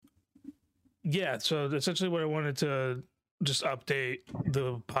yeah, so essentially what I wanted to just update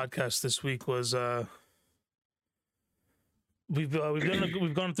the podcast this week was we've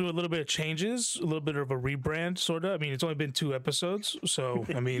gone through a little bit of changes, a little bit of a rebrand, sort of. I mean, it's only been 2 episodes, so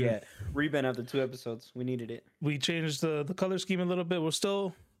I mean, Yeah, rebrand after 2 episodes. We needed it. we changed the color scheme a little bit. We're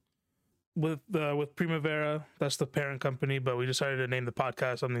still with Primavera, that's the parent company, but we decided to name the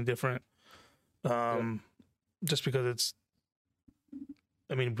podcast something different. Just because it's,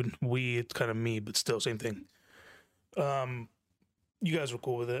 I mean, it's kind of me, but still same thing. You guys were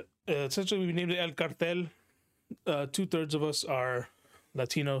cool with it. Essentially, we named it El Cartel. 2/3 of us are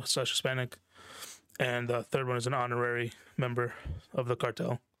Latino / Hispanic, and the third one is an honorary member of the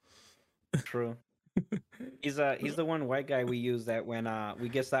cartel. True. He's the one white guy we use that when we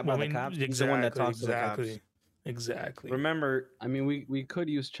get stopped by the cops. He's the one that talks to the cops. Exactly. Remember, I mean, we could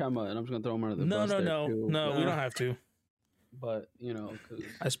use Chema, and I'm just gonna throw him under the bus. No, too. we don't have to. But you know,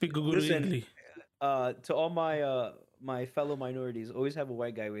 I speak Google Listen, English. to all my my fellow minorities, always have a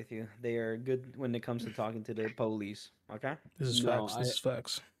white guy with you. They are good when it comes to talking to the police. Okay. This is No, facts. This is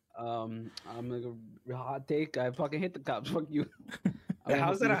facts. I'm like a hot take. I fucking hate the cops. Fuck you. I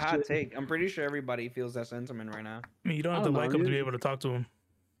How's don't that a give hot shit. take? I'm pretty sure everybody feels that sentiment right now. I mean, you don't have I to don't like know, him to be dude. able to talk to him.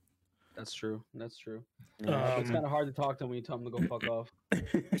 That's true. That's true. Yeah. It's kind of hard to talk to him when you tell him to go fuck off.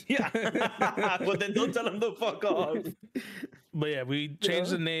 Yeah. Well, then don't tell him to fuck off. But yeah, we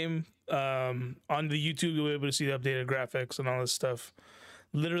changed the name. On the YouTube, you'll be able to see the updated graphics and all this stuff.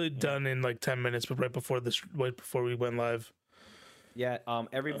 Literally done in like 10 minutes, but right before we went live. Yeah.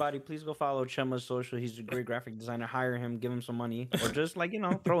 Everybody, please go follow Chema's social. He's a great graphic designer. Hire him, give him some money, or just like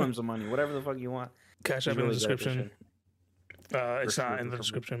throw him some money, whatever the fuck you want. Cash He's up in the really good at this description. shit. It's For not sure, in the for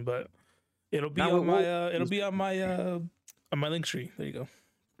sure. description, but it'll be Now, on my on my link tree. There you go.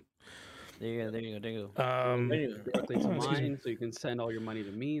 There you go. There you go. There you go. There you go. Directly to excuse me. mine, so you can send all your money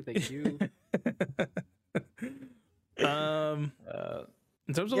to me. Thank you.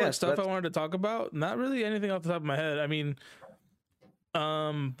 In terms of yeah, like so stuff I that's- wanted to talk about, not really anything off the top of my head. I mean,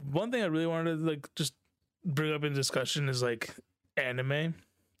 one thing I really wanted to like just bring up in discussion is like anime,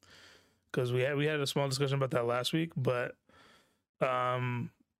 because we had a small discussion about that last week, but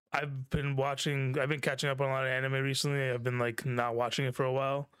I've been catching up on a lot of anime recently. I've been like not watching it for a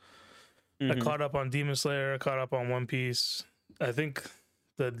while. I Mhm. caught up on Demon Slayer, I caught up on One Piece. I think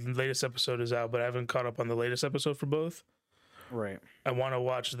the latest episode is out, but I haven't caught up on the latest episode for both. Right. I want to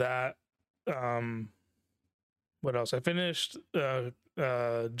watch that. What else? I finished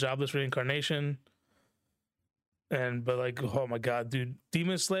Jobless Reincarnation. But like, oh my god, dude,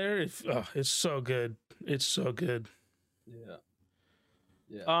 Demon Slayer, it's so good. It's so good. Yeah.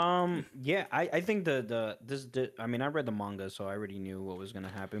 Yeah. Yeah, I think I mean, I read the manga, so I already knew what was gonna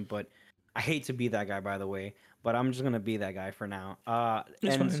happen, but I hate to be that guy, by the way, but I'm just gonna be that guy for now.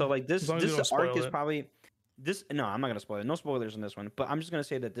 It's And fine. so like As long as you this don't arc spoil is it. probably no, I'm not gonna spoil it. No spoilers in this one, but I'm just gonna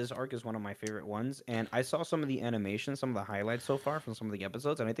say that this arc is one of my favorite ones, and I saw some of the animation, some of the highlights so far from some of the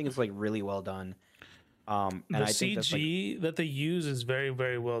episodes, and I think it's like really well done. And The I think that's like, CG that they use is very,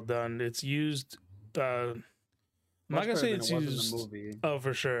 very well done. It's used. I'm not Much gonna better say than it's it was in the used. movie. Oh,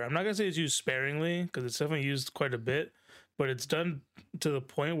 for sure. I'm not gonna say it's used sparingly because it's definitely used quite a bit, but it's done to the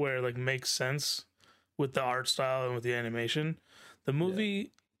point where it like makes sense with the art style and with the animation. The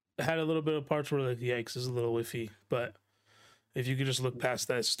movie had a little bit of parts where like, yikes, this is a little iffy, but if you could just look past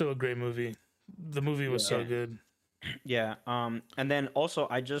that, it's still a great movie. The movie was so Yeah. good. yeah. And then also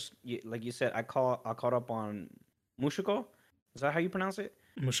like you said, I caught up on Mushoku. Is that how you pronounce it?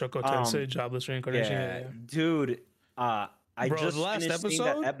 Mushoku Tensei, Jobless Reincarnation. Yeah. Dude. I Bro, just the last finished seeing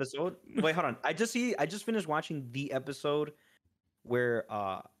that episode? episode. Wait, hold on. I just finished watching the episode where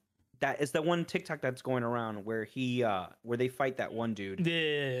that is that one TikTok that's going around where where they fight that one dude.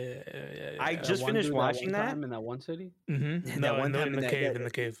 Yeah. I That just one finished dude watching one that. time in that one city. Mm-hmm. That one time in in the that- cave. that- In the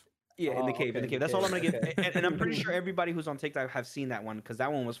cave. Yeah, in the Oh, cave, okay, in the in cave. the That's all I'm gonna cave, give. And I'm pretty sure everybody who's on TikTok have seen that one because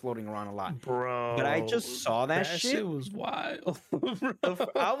that one was floating around a lot. Bro. But I just saw that shit. was wild.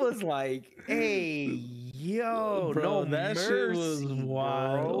 I was like, "Hey, yo, Bro, no that mercy, shit was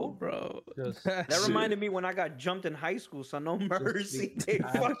wild, bro. Just- That shit- reminded me when I got jumped in high school, so no mercy. They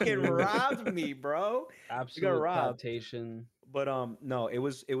fucking absolute- robbed me, bro. absolute robbed. adaptation. But no, it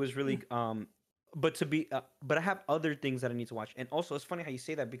was really but but I have other things that I need to watch. And also it's funny how you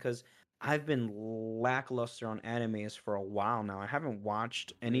say that because I've been lackluster on animes for a while now. I haven't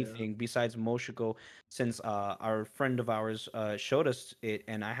watched anything besides Moshiko since our friend of ours showed us it,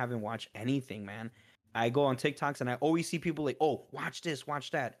 and I haven't watched anything, man. I go on TikToks and I always see people like, "Oh, watch this,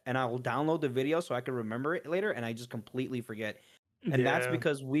 watch that," and I will download the video so I can remember it later, and I just completely forget. And that's Yeah.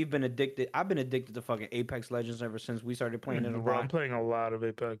 because we've been addicted. I've been addicted to fucking Apex Legends ever since we started playing it. Bro, I'm playing a lot of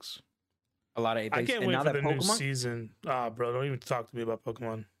Apex. A lot of I Apex. can't And wait now for that the new Pokemon, season. Ah, bro, don't even talk to me about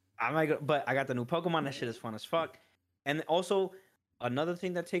Pokemon. but I got the new Pokemon. That shit is fun as fuck. And also, another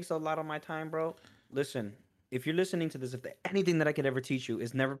thing that takes a lot of my time, bro. Listen, if you're listening to this, if the, anything that I could ever teach you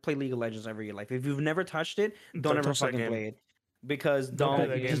is never play League of Legends ever in your life. If you've never touched it, don't ever touch that fucking game. play it. Because Don't play don't,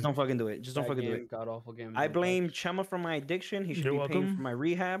 that just game. don't fucking do it. Just don't That fucking do game, it. god awful game. I don't blame touch. Chema for my addiction. He should You're be paying welcome. for my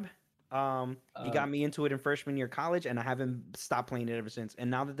rehab. He got me into it in freshman year of college, and I haven't stopped playing it ever since. And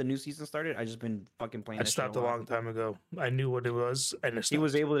now that the new season started, I just been fucking playing. I that shit stopped a lot. long time ago. I knew what it was, and I He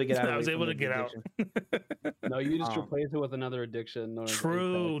was stopped. able to get out. I was away able from to the get out. addiction. No, you just Um, replace it with another addiction. known as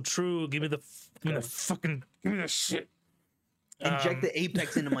True, Apex. true. Give me the Yeah. fucking give me the shit. Inject the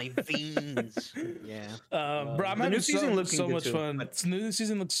Apex into my veins. Yeah. Bro, I'm The having new season looking so good much too, fun. but- This new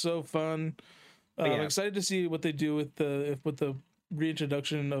season looks so fun. But I'm yeah. excited to see what they do with the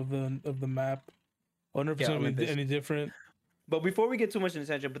reintroduction of the map. I wonder if it's Yeah, gonna be Olympus. any different. But before we get too much into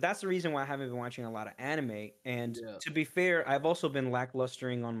attention, but that's the reason why I haven't been watching a lot of anime. And Yeah. to be fair, I've also been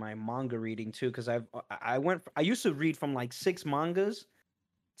lacklustering on my manga reading too, because I used to read from like 6 mangas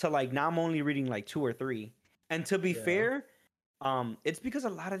to like now I'm only reading like 2 or 3. And to be Yeah. fair, it's because a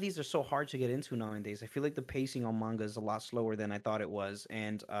lot of these are so hard to get into nowadays. I feel like the pacing on manga is a lot slower than I thought it was,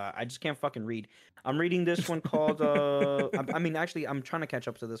 and I just can't fucking read. I'm reading this one called. I mean, actually, I'm trying to catch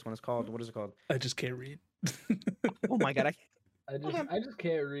up to this one. It's called. What is it called? I just can't read. Oh my god! I just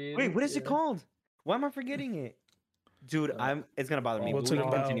can't read. Wait, what is it Yeah. called? Why am I forgetting it? Dude, Uh, it's gonna bother me. What's We it can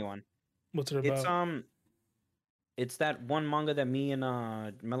about? continue on. What's it about? It's that one manga that me and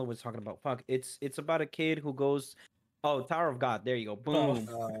Mello was talking about. Fuck, it's about a kid who goes. Oh, Tower of God. There you go. Boom.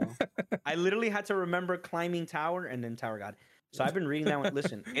 I literally had to remember climbing tower and then Tower God. So I've been reading that one.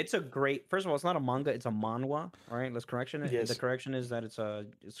 Listen, it's a great. First of all, it's not a manga; it's a manhwa. All right, let's correction it. Yes. The correction is that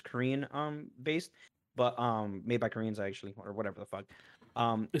it's Korean based, but made by Koreans actually, or whatever the fuck.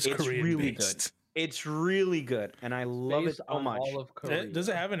 It's It's Korean really based. good. It's really good, and I love it Based so on much. all of Korea. Does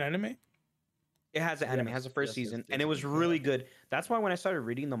it have an anime? It has an anime. It has Yes, the first yes, season, yes, and it yes, was yes. really good. That's why when I started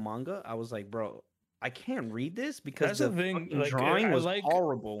reading the manga, I was like, bro, I can't read this because That's the the thing, fucking like, drawing I was like-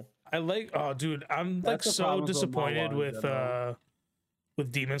 horrible. I like. Oh, dude, I'm like That's the so problem with disappointed manga in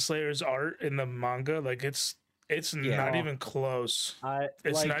with Demon Slayer's art in the manga. Like it's Yeah. not even close.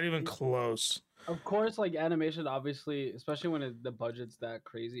 It's like, not even close. Of course, like animation, obviously, especially when the budget's that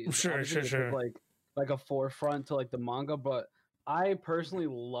crazy. it's Sure, obviously sure, gonna take, like a forefront to like the manga, but I personally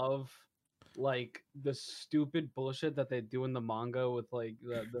love like the stupid bullshit that they do in the manga with like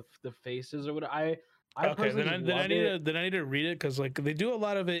the faces or whatever. I Okay, personally then I, just then I love need it. to then I need to read it because like they do a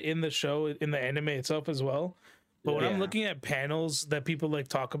lot of it in the show in the anime itself as well. But when I'm Yeah. looking at panels that people like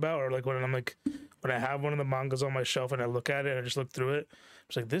talk about, or like when I'm like when I have one of the mangas on my shelf and I look at it and I just look through it,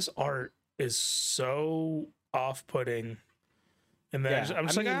 it's like this art is so off-putting. And then Yeah, I'm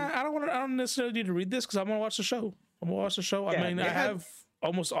just I like mean- I don't necessarily need to read this because I'm gonna watch the show. I'm gonna watch the show. Yeah, I mean, they I had- have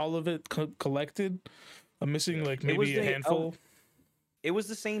almost all of it collected. I'm missing like It was maybe a the- handful. It was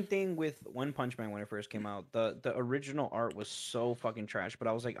the same thing with One Punch Man when it first came out. The original art was so fucking trash, but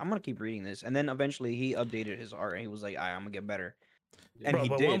I was like, I'm gonna keep reading this. And then eventually he updated his art and he was like, I'm gonna get better. And Bro, he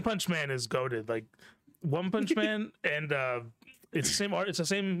but did. One Punch Man is goaded. Like One Punch Man, and it's the same art. It's the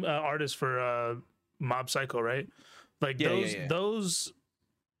same artist for Mob Psycho, right? Like Yeah, those yeah. those.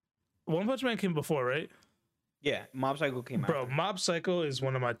 One Punch Man came before, right? Yeah, Mob Psycho came Bro, out. Mob Psycho is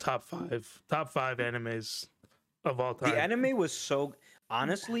one of my top five animes of all time. The anime was so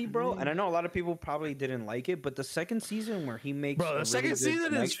honestly, bro, and I know a lot of people probably didn't like it, but the second season where he makes Bro, a the second really good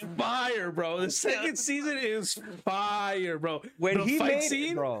season is connection- fire, bro. The second season is fire, bro. when the he fight made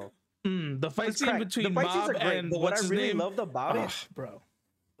scene, bro. the fight it's scene cracked. between the fight scenes Mob are great, and but what what's I his really name? loved about it, Bro.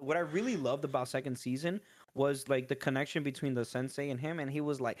 what I really loved about second season was like the connection between the sensei and him, and he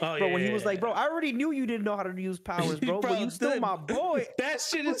was like, Oh, bro, yeah, when he yeah, was like, yeah. bro, I already knew you didn't know how to use powers, bro, but you still my boy. That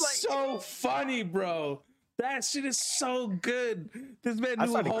shit is like- so funny, bro. That shit is so good. This man I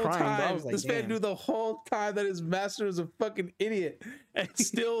knew the started whole crying, bro. I time. was like, This man damn. knew the whole time that his master was a fucking idiot and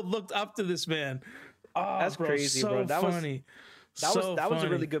still looked up to this man. Oh, That's bro, crazy, so bro. That was- funny. That So was a really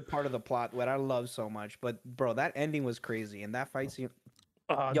funny. good part of the plot, what I love so much. But bro, that ending was crazy, and that fight scene.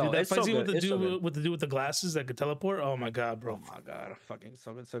 Dude, that it's fight so scene with good. the It's so dude good. with the dude with the glasses that could teleport. Oh my god, Oh bro. my god, fucking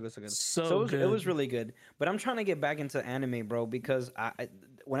so good, so good, so good. So it was, good. it was really good. But I'm trying to get back into anime, bro, because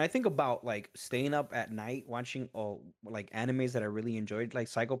when I think about like staying up at night watching like animes that I really enjoyed, like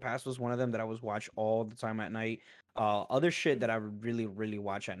Psycho Pass was one of them that I was watch all the time at night. Other shit that I would really, really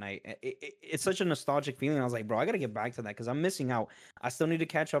watch at night. It's such a nostalgic feeling. I was like, bro, I gotta get back to that because I'm missing out. I still need to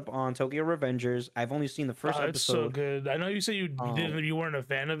catch up on Tokyo Revengers. I've only seen the first It's so episode. good. I know you said you Um, didn't, you weren't a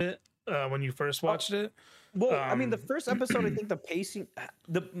fan of it when you first watched it. Well, I mean, the Um, first episode, I think the pacing,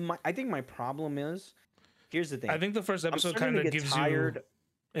 I think my problem is, here's the thing. I think the first I'm episode starting kind to of get gives tired.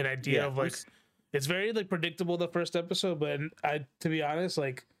 you an idea Yeah, of like it's very like predictable the first episode, but I to be honest,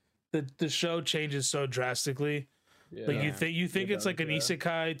 like the show changes so drastically. Yeah. Like Yeah, you think it it's like does, an yeah.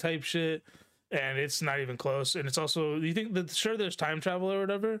 isekai type shit, and it's not even close. And it's also you think that sure there's time travel or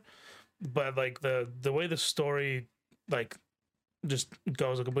whatever, but like the way the story like just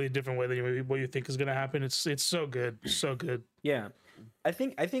goes a completely different way than what you think is gonna happen. It's so good, so good. yeah. I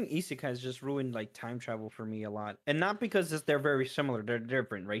think Isekai has just ruined like time travel for me a lot, and not because they're very similar. They're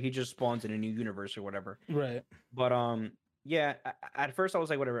different, right? He just spawns in a new universe or whatever. Right. But yeah. At first I was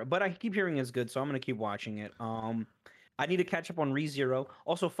like, whatever. But I keep hearing it's good, so I'm gonna keep watching it. I need to catch up on ReZero.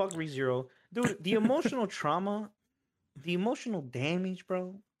 Also, fuck ReZero, dude. The emotional trauma, the emotional damage,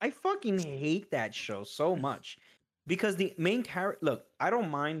 bro. I fucking hate that show so much because the main character. Look, I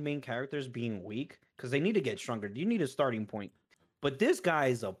don't mind main characters being weak because they need to get stronger. You need a starting point. But this guy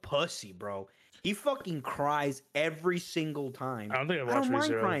is a pussy, bro. He fucking cries every single time. I don't think I've I watched don't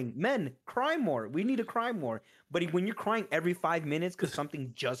mind ReZero. crying. Men, cry more. We need to cry more. But when you're crying every 5 minutes because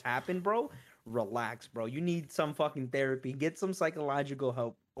something just happened, bro, relax, bro. You need some fucking therapy. Get some psychological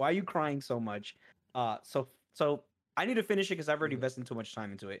help. Why are you crying so much? So I need to finish it because I've already invested too much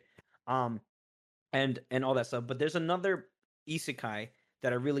time into it. Um, and all that stuff. But there's another isekai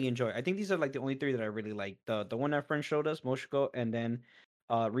that I really enjoy. I think these are like the only three that I really like. The one our friend showed us, Moshiko, and then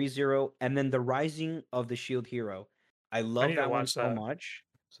ReZero, and then the Rising of the Shield Hero. I love need to that one watch so that. much.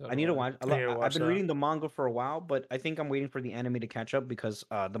 So I need to watch. I need to I've watch been that. reading the manga for a while, but I think I'm waiting for the anime to catch up because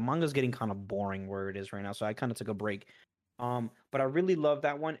the manga's getting kind of boring where it is right now. So I kind of took a break. But I really love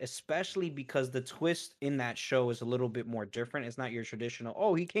that one, especially because the twist in that show is a little bit more different. It's not your traditional,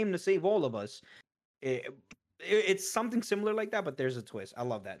 oh, he came to save all of us. It's something similar like that, but there's a twist. I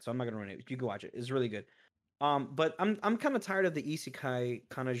love that, so I'm not gonna ruin it. You can watch it; it's really good. But I'm kind of tired of the isekai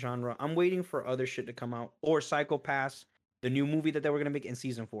kind of genre. I'm waiting for other shit to come out or Psycho Pass, the new movie that they were gonna make in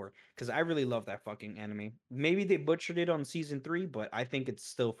season 4, because I really love that fucking anime. Maybe they butchered it on season 3, but I think it's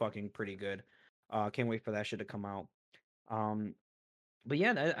still fucking pretty good. Can't wait for that shit to come out. Um, but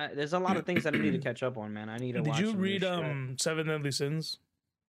yeah, there's a lot of things that I need to catch up on, man. I need to Did watch you some new read shit. Seven Deadly Sins?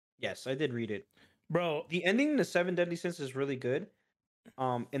 Yes, I did read it. Bro, The ending to Seven Deadly Sins is really good.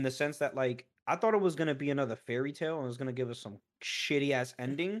 In the sense that like I thought it was gonna be another fairy tale and it was gonna give us some shitty ass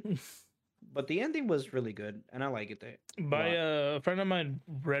ending, but the ending was really good and I like it. by lot. a friend of mine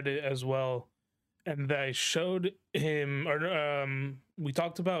read it as well, and I showed him, or we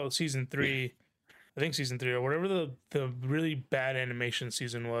talked about season 3, I think season 3 or whatever the really bad animation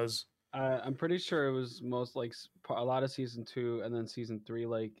season was. I'm pretty sure it was most like a lot of season 2 and then season 3.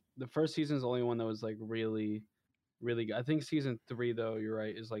 Like the first season is the only one that was like really, really good. I think season 3 though, you're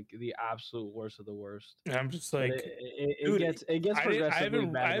right, is like the absolute worst of the worst. And I'm just But like, it dude, gets I progressively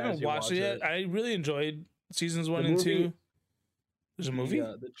haven't, bad. I as haven't you watched watch it yet. I really enjoyed seasons 1 and movie- 2. There's a movie.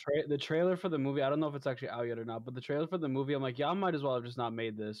 The trailer for the movie. I don't know if it's actually out yet or not, but the trailer for the movie, I'm like, y'all might as well have just not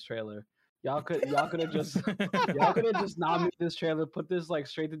made this trailer. Y'all could have just y'all could have just not made this trailer. Put this like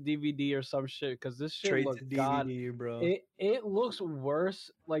straight to DVD or some shit because this shit Straight looks to god. DVD, bro. It looks worse.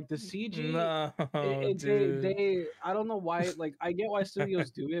 Like the CG. No, They dude. I don't know why. Like I get why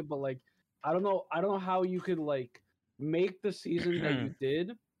studios do it, but like I don't know how you could like make the season that you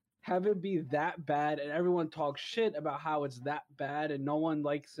did, have it be that bad, and everyone talks shit about how it's that bad, and no one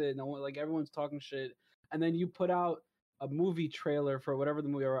likes it. No one, like, everyone's talking shit, and then you put out a movie trailer for whatever the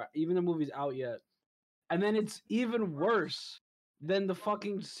movie, or even the movie's out yet, and then it's even worse than the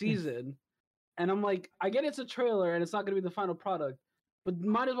fucking season. And I'm like, I get it's a trailer and it's not gonna be the final product, but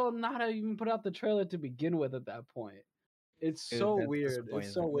might as well not have even put out the trailer to begin with at that point. It's Dude, so that's weird. It's so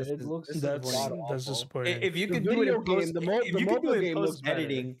disappointing. weird. This It is- looks this is That's disappointing. that's disappointing. If you The could do it video in post, game, if the you could do mobile it game looks post better.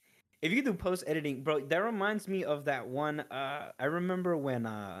 editing, if you could do post editing, bro, that reminds me of that one. I remember when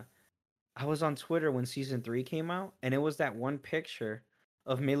I was on Twitter when season 3 came out, and it was that one picture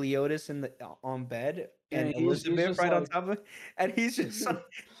of Meliodas in the on bed and And he's Elizabeth just right on like- top of it, and he's just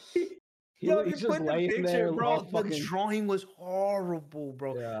He- yo, you he's just put the laying picture, there bro. all The fucking- drawing was horrible,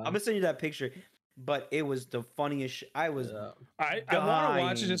 bro. Yeah. I'm gonna send you that picture, but it was the funniest. I was. Yeah. I want to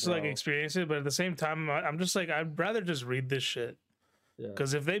watch it dying, just to like bro. experience it, but at the same time, I'm just like I'd rather just read this shit Yeah.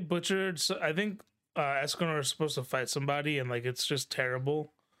 because if they butchered, I think Escanor is supposed to fight somebody, and like it's just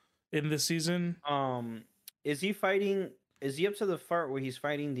terrible in this season. Is he fighting? Is he up to the part where he's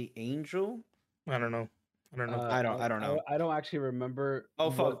fighting the angel? I don't know. I don't know. I don't actually remember. Oh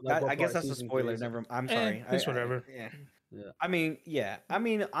fuck! what- like, what I guess part that's a season spoiler. three is. Never. I'm sorry. it's whatever. Yeah. Yeah. I mean, yeah. I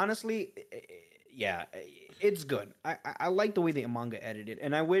mean, honestly, yeah. It's good. I like the way the manga edited,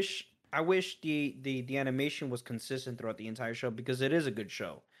 and I wish I wish the animation was consistent throughout the entire show because it is a good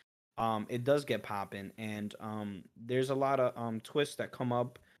show. It does get popping, and there's a lot of twists that come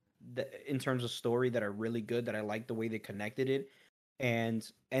up in terms of story that are really good. That I like the way they connected it, and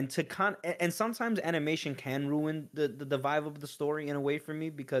sometimes animation can ruin the vibe of the story in a way for me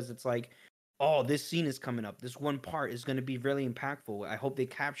because it's like, oh, this scene is coming up. This one part is going to be really impactful. I hope they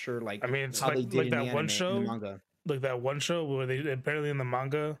capture like I mean, it's how like they did in the that anime, one in the show, manga. like that one show where they apparently in the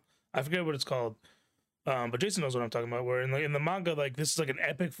manga, I forget what it's called, but Jason knows what I'm talking about. Where in the manga, like this is like an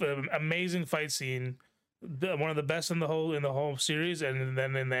epic, amazing fight scene, one of the best in the whole series, and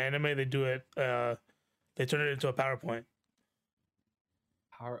then in the anime they do it, they turn it into a PowerPoint.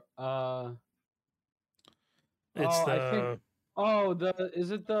 It's I think. Oh, is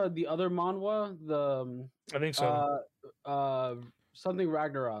it the other manhwa? I think so. Something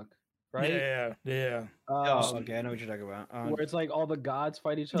Ragnarok, right? Yeah. Oh, okay, I know what you're talking about. Where it's like all the gods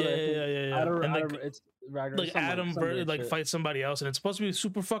fight each other. Yeah. I don't, And I don't, it's Ragnarok. like Adam like fights somebody else, and it's supposed to be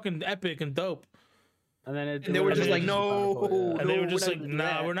super fucking epic and dope. And then they were just like, no, and they were just like, we're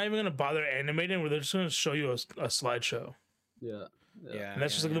nah, we're not even gonna bother animating. We're just gonna show you a slideshow. Yeah. And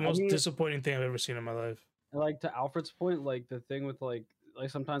that's just like the most disappointing thing I've ever seen in my life. Like to Alfred's point, like the thing with like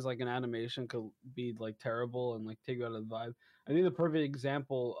sometimes like an animation could be like terrible and like take you out of the vibe. I think the perfect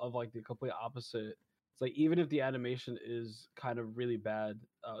example of like the complete opposite. It's like even if the animation is kind of really bad,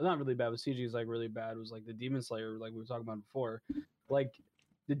 not really bad, but CG is like really bad. Was like the Demon Slayer, like we were talking about before. Like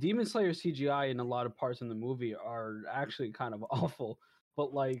the Demon Slayer CGI in a lot of parts in the movie are actually kind of awful,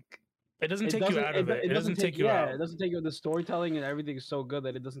 but like it doesn't take you out of it. It doesn't take you out. It doesn't take you. The storytelling and everything is so good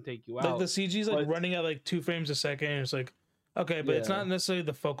that it doesn't take you out. Like the CG is like running at like 2 frames a second. And it's like, okay, but it's not necessarily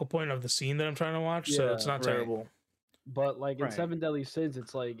the focal point of the scene that I'm trying to watch, so it's not terrible. But like in Seven Deadly Sins,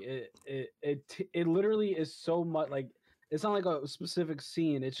 it's like it literally is so much like it's not like a specific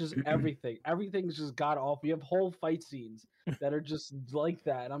scene. It's just everything. Everything's just god awful. You have whole fight scenes that are just like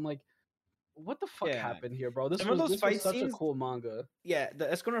that, and I'm like, what the fuck happened here, bro? This was such a cool manga. Yeah, the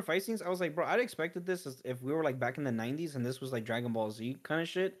Escanor fight scenes, I was like, bro, I'd expected this as if we were like back in the 90s and this was like Dragon Ball Z kind of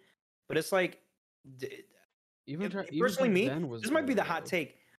shit. But it's like, personally, me, this might be the hot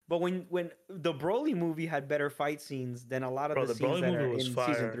take, but when the Broly movie had better fight scenes than a lot of the scenes that are in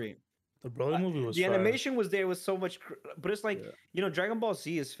season 3. The Broly movie was the animation was there with so much, but it's like Dragon Ball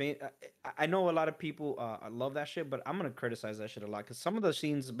Z is famous. I know a lot of people love that shit, but I'm gonna criticize that shit a lot because some of the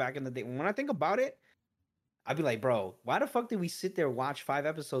scenes back in the day, when I think about it, I'd be like, bro, why the fuck did we sit there watch 5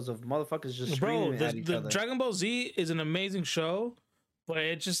 episodes of motherfuckers just screaming at each other? Dragon Ball Z is an amazing show, but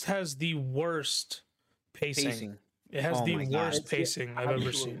it just has the worst pacing. It has the worst pacing I've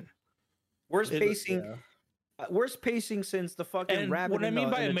ever seen. Worst pacing. Worst pacing since the fucking rabbit. What I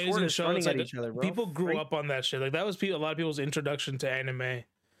mean by amazing show, it's like each other, bro. People grew up on that shit. Like that was a lot of people's introduction to anime,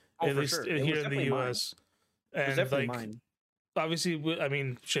 at least here in the US. And like, mine. Obviously, I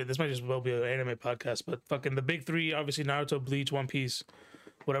mean, shit. This might just well be an anime podcast, but fucking the big 3, obviously Naruto, Bleach, One Piece,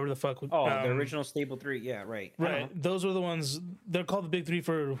 whatever the fuck. The original staple 3. Yeah, right. Right. Those were the ones. They're called the big 3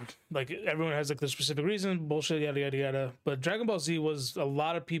 for like everyone has like the specific reason. Bullshit. Yada yada yada. But Dragon Ball Z was a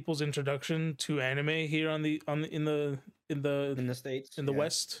lot of people's introduction to anime here in the States, in the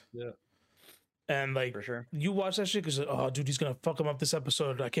West. Yeah. And like, for sure, you watch that shit because oh, dude, he's gonna fuck him up this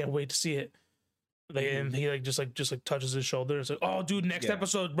episode. I can't wait to see it. Like, and he like just touches his shoulder and says, "Oh, dude, next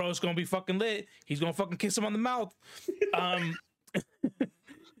episode, bro, it's gonna be fucking lit. He's gonna fucking kiss him on the mouth."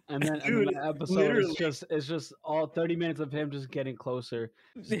 And then the episode is just all 30 minutes of him just getting closer.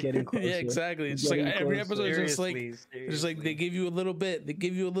 Yeah, exactly. It's just like every episode is just like they give you a little bit,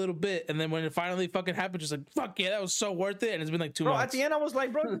 and then when it finally fucking happens, just like fuck yeah, that was so worth it. And it's been like 2 months. At the end, I was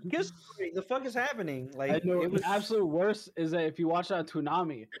like, bro, the fuck is happening? Like, I know, the absolute worst is that if you watch it on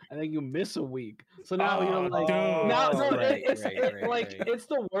Toonami and then you miss a week, so now you're like, it's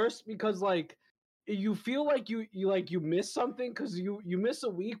the worst because like. You feel like you miss something because you miss a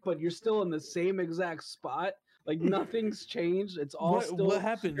week, but you're still in the same exact spot. Like nothing's changed. It's all what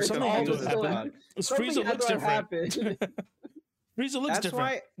happened? Something had to happen. Frieza looks different. Frieza looks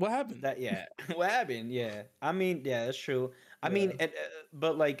different. What happened? What happened? Yeah. I mean, yeah, that's true. I mean,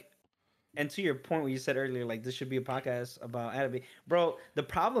 but like, and to your point, what you said earlier, like this should be a podcast about anime, bro. The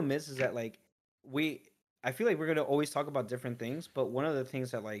problem is that like I feel like we're gonna always talk about different things, but one of the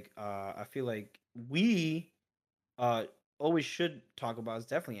things that like I feel like we always should talk about is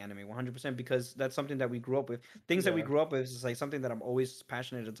definitely anime 100% because that's something that we grew up with. Things that we grew up with is like something that I'm always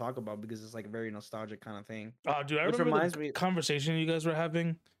passionate to talk about because it's like a very nostalgic kind of thing. Oh, dude, I remember the conversation you guys were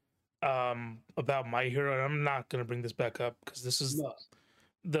having about My Hero, and I'm not gonna bring this back up because this is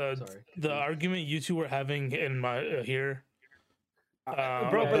the argument you two were having in my here.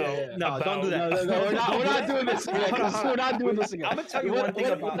 Bro, but yeah. no, don't do that. No, we're not doing this again. We're not doing this again. I'm gonna tell you one thing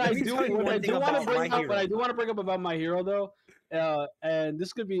about. Let me tell you one thing about My Hero. What I do want to bring up about My Hero though, and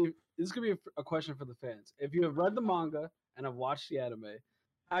this could be a question for the fans. If you have read the manga and have watched the anime,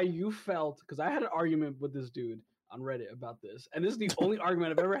 how you felt? Because I had an argument with this dude on Reddit about this, and this is the only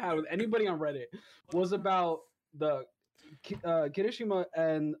argument I've ever had with anybody on Reddit was about the Kirishima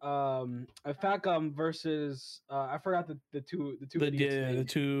and Fat Gum versus I forgot the two idiots'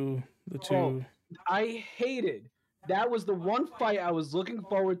 name. The two. I hated. That was the one fight I was looking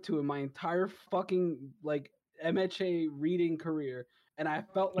forward to in my entire fucking like MHA reading career, and I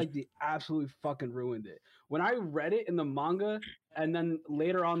felt like they absolutely fucking ruined it. When I read it in the manga, and then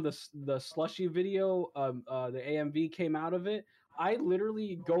later on the slushy video, the AMV came out of it. I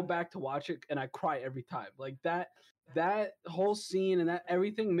literally go back to watch it and I cry every time. Like that whole scene and that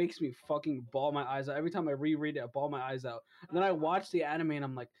everything makes me fucking bawl my eyes out. Every time I reread it, I bawl my eyes out. And then I watch the anime and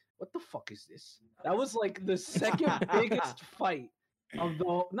I'm like, what the fuck is this? That was like the second biggest fight of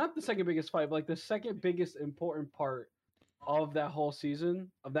not the second biggest fight, but like the second biggest important part of that whole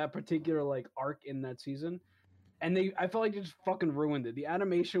season, of that particular like arc in that season. And I felt like they just fucking ruined it. The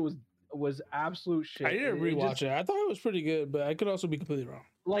animation was absolute shit. I didn't rewatch it. I thought it was pretty good, but I could also be completely wrong.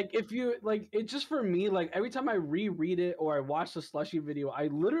 Like if you like it, just for me, like every time I reread it or I watch the slushy video, I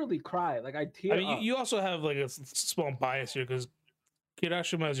literally cry. Like I tear up. You also have like a small bias here because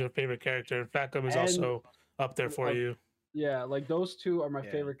Kirishima is your favorite character, and Fat Gum is also up there for you. Yeah, like those two are my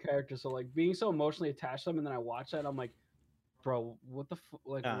favorite characters. So like being so emotionally attached to them, and then I watch that, I'm like, bro, what the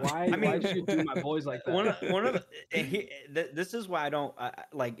like? Why did you do my boys like that? One of this is why I don't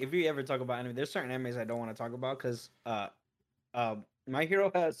like. If you ever talk about anime, there's certain animes I don't want to talk about because My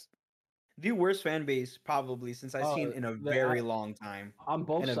Hero has the worst fan base probably since I've seen in a very long time. On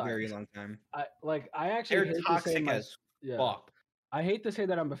both sides, in a very long time. I actually they're toxic as fuck. I hate to say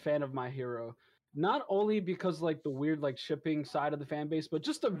that I'm a fan of My Hero, not only because like the weird like shipping side of the fan base, but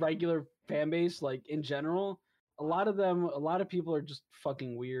just the regular fan base like in general. A lot of people are just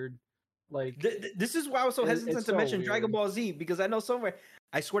fucking weird. Like this is why I was so hesitant to mention Dragon Ball Z, because I know somewhere,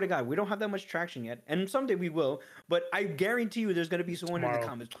 I swear to God, we don't have that much traction yet, and someday we will. But I guarantee you, there's gonna be someone in the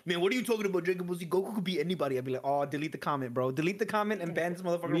comments. Man, what are you talking about? Dragon Ball Z? Goku could be anybody. I'd be like, oh, delete the comment, bro. Delete the comment and ban this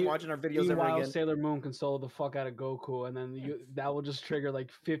motherfucker from watching our videos ever again. Sailor Moon can solo the fuck out of Goku, and then that will just trigger like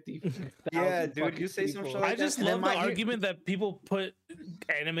 50. Yeah, dude, you say some shit like I just love the argument that people put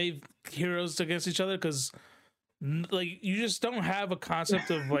anime heroes against each other because. Like you just don't have a concept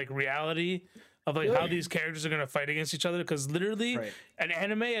of like reality of like how these characters are gonna fight against each other, because literally an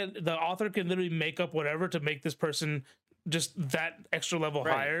anime, the author can literally make up whatever to make this person just that extra level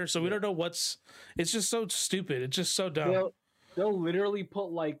higher. So we don't know it's just so stupid. It's just so dumb. They'll literally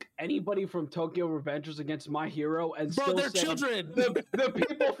put like anybody from Tokyo Revengers against My Hero, and bro, they're children. The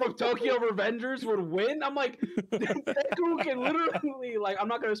people from Tokyo Revengers would win. I'm like, Deku can literally like. I'm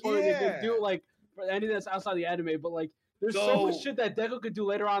not gonna spoil it. They do like. For anything that's outside the anime, but like there's so much shit that Deku could do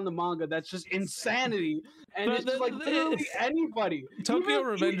later on in the manga that's just insanity, and it's just like literally anybody. Tokyo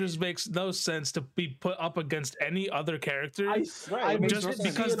Revengers makes no sense to be put up against any other character, just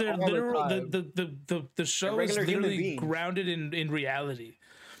because they're literal. The show is literally grounded in reality.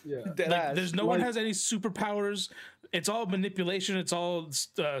 Yeah, like, there's no one has any superpowers. It's all manipulation. It's all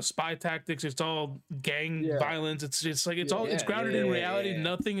spy tactics. It's all gang violence. It's like it's grounded in reality.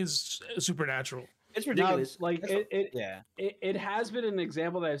 Nothing is supernatural. It's ridiculous. Now, like it has been an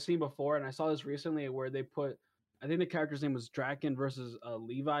example that I've seen before, and I saw this recently where they put, I think the character's name was Draken versus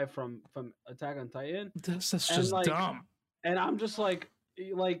Levi from Attack on Titan. That's just like, dumb. And I'm just like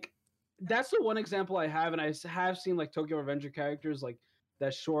that's the one example I have, and I have seen like Tokyo Revenger characters like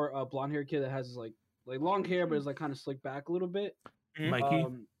that short blonde haired kid that has like long hair but is like kind of slicked back a little bit. Mikey.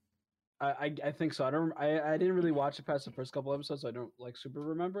 I think so. I didn't really watch it past the first couple episodes, so I don't like super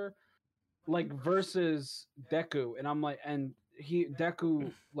remember. Like versus Deku, and I'm like, and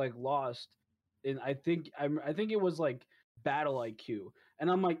Deku like lost, and I think it was like battle IQ, and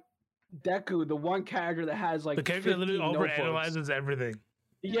I'm like, Deku, the one character that has like the character that literally overanalyzes everything.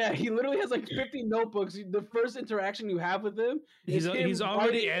 Yeah, he literally has like 50 notebooks. The first interaction you have with him, he's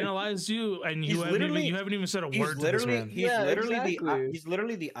already analyzed you, and you haven't even said a word to this man. He's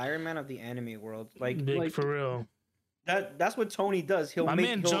literally the Iron Man of the anime world. Like for real. That's what Tony does. My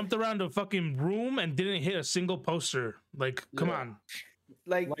man jumped around a fucking room and didn't hit a single poster. Like, come on.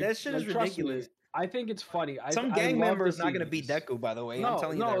 Like that shit is ridiculous. I think it's funny. Some gang member is not going to beat Deku, by the way. I'm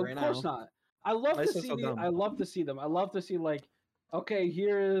telling you that right now. No, of course not. I love to see them. I love to see them. I love to see like, okay,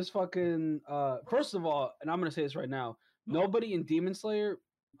 here is fucking. First of all, and I'm gonna say this right now, nobody in Demon Slayer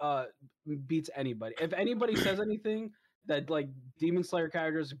beats anybody. If anybody says anything, that like Demon Slayer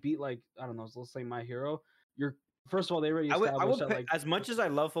characters beat like I don't know, let's say My Hero. You're first of all they already I established would that put, like as much as I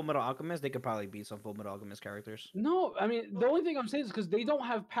love Full Metal Alchemist, they could probably beat some Full Metal Alchemist characters. no, I mean the only thing I'm saying is because they don't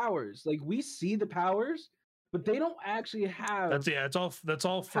have powers. Like we see the powers, but they don't actually have. That's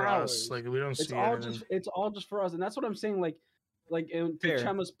all for us. powers. Like we don't It's see all anything. just it's all just for us, and that's what I'm saying. Like to Fair.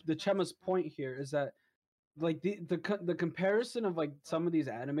 Chema's point here is that like the comparison of like some of these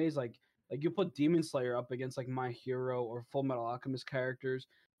animes like you put Demon Slayer up against like My Hero or Full Metal Alchemist characters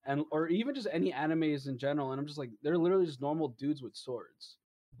and or even just any animes in general, and I'm just like they're literally just normal dudes with swords.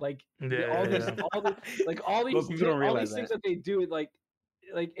 Like all these all Most these people don't all realize these things that. that they do like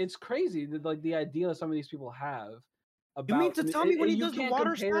it's crazy like the idea some of these people have about You mean to tell me when he you does the can't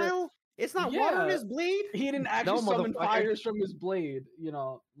water compare- style, it's not water in Yeah. his blade? he didn't actually No, summon motherfucker. fires from his blade, you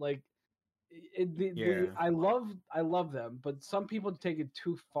know, like Yeah. I love them, but some people take it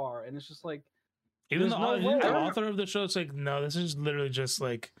too far, and it's just like Even there's the, no way. the author of the show, it's like, no, this is literally just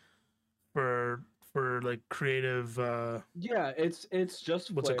like for like creative. yeah, it's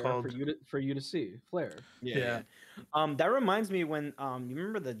just What's it flair called? for you to see flair. Yeah. That reminds me when you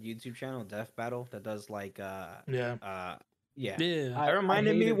remember the YouTube channel Death Battle that does like Yeah. yeah. Yeah. That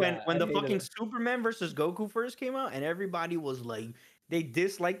reminded me hated when that. when I the hated fucking it. Superman versus Goku first came out, and everybody was like, they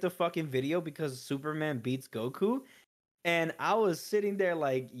disliked the fucking video because Superman beats Goku. And I was sitting there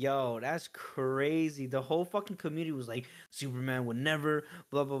like, yo, that's crazy. The whole fucking community was like, Superman would never,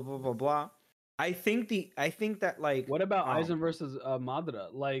 blah blah blah blah blah. I think that like What about Aizen versus Madara?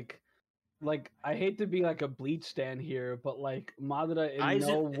 Like I hate to be like a Bleach stan here, but like Madara in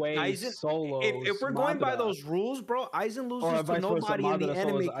no way Aizen- solos. if we're going by Madara. those rules, bro, Aizen Or loses to vice versa, nobody in the Madara anime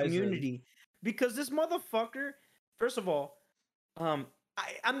solos Aizen. community because this motherfucker. First of all, I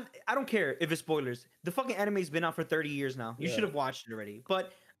don't care if it's spoilers. The fucking anime's been out for 30 years now. You Yeah. should have watched it already.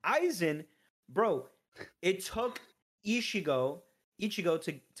 But Aizen, bro, it took Ichigo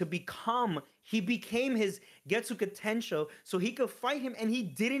to become. He became his Getsuka Tensho so he could fight him, and he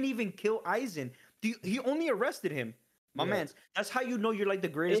didn't even kill Aizen. He only arrested him. My Yeah. man's. That's how you know you're like the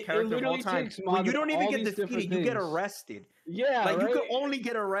greatest It character of all literally time. takes When you Madara don't even all get these different defeated, you get things. arrested. Yeah, Like right? you could only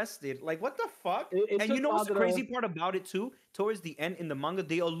get arrested. Like what the fuck? It And you took know what's the Madara- crazy part about it too? Towards the end in the manga,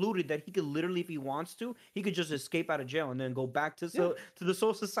 they alluded that he could literally, if he wants to, he could just escape out of jail and then go back to to the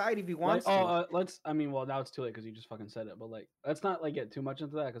Soul Society if he Like, wants to. let's. I mean, well, now it's too late because you just fucking said it. But like, let's not like get too much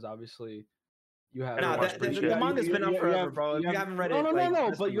into that because obviously, you have. Nah, watched the Bleach the yet. manga's been out you forever, have- bro. If you haven't read no, it, no, like, no, no.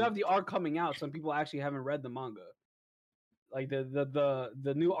 listen But to you me. have the arc coming out. Some people actually haven't read the manga. Like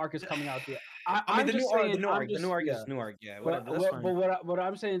the new arc is coming out. I mean, the new arc, the new arc, yeah. is new arc. Yeah, whatever. But, That's fine. what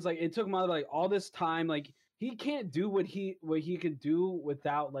I'm saying is like it took Madara like all this time. Like he can't do what he could do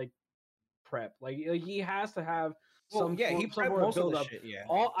without like prep. Like he has to have Well, some yeah, he some prepped sort most of build the up. shit. Yeah.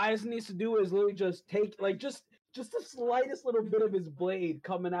 All Aizen needs to do is literally just take like just the slightest little bit of his blade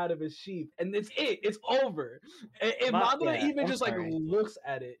coming out of his sheath, and it's it. It's over. If Madara even I'm just sorry. like looks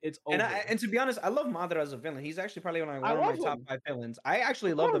at it, it's over. And to be honest, I love Madara as a villain. He's actually probably one of my love top him. 5 villains. I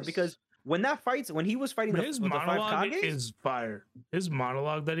actually Of love him course. because when he was fighting His the 5 monologue Kages, is fire. His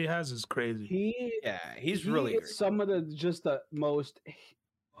monologue that he has is crazy. he's really is great. some of the most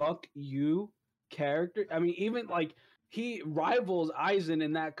fuck you character. I mean, even like he rivals Aizen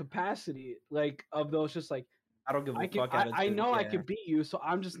in that capacity, like of those just like I don't give a I can fuck. I know I yeah. can beat you, so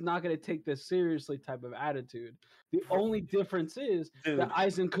I'm just not gonna take this seriously type of attitude. The only difference is Dude. that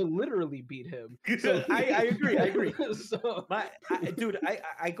Aizen could literally beat him. So I agree. I agree. so Dude,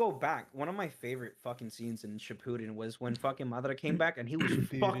 I go back. One of my favorite fucking scenes in Shippuden was when fucking Madara came back and he was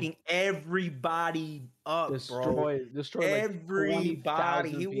fucking everybody up, bro. destroy like Everybody.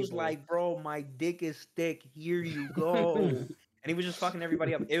 20,000 He was people. like, bro, my dick is thick. Here you go. And he was just fucking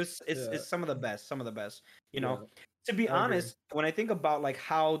everybody up. It's Yeah. some of the best. Some of the best. You know. Yeah. To be I agree. honest, when I think about like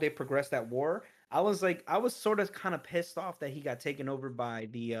how they progressed that war, I was sort of kind of pissed off that he got taken over by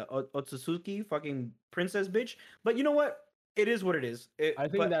the Otsutsuki fucking princess bitch. But you know what? It is what it is. I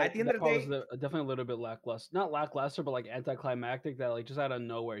think but that at the end that of the day, was definitely a little bit lackluster. Not lackluster, but like anticlimactic. That like just out of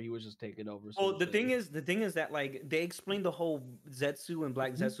nowhere, he was just taken over. well, the thing is that like they explained the whole Zetsu and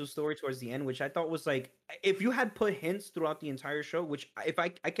Black Zetsu story towards the end, which I thought was like if you had put hints throughout the entire show, which if I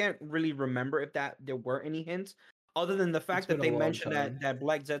can't really remember if there were any hints other than the fact that been a they long mentioned time. that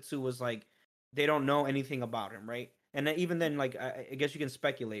Black Zetsu was like they don't know anything about him, right? And then, even then, like I guess you can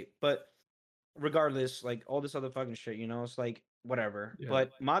speculate, but regardless, like all this other fucking shit, you know, it's like whatever. Yeah.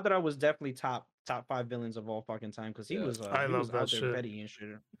 But Madara was definitely top 5 villains of all fucking time because he Yeah. was I he love was that out there shit. petty and shit.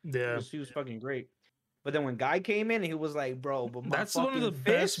 Yeah. He was fucking great. But then when Guy came in, he was like, "Bro, but my That's one of the fucking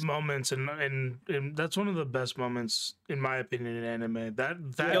best fist." moments, and that's one of the best moments in my opinion in anime. That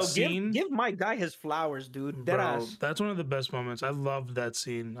Yo, scene, give my guy his flowers, dude. Dead bro. ass. That's one of the best moments. I loved that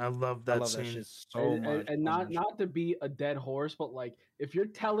scene. I loved I that love that scene. shit so and, much. and so not much. not to be a dead horse, but like if you're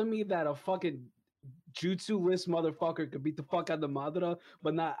telling me that a fucking jutsu list motherfucker could beat the fuck out of Madara,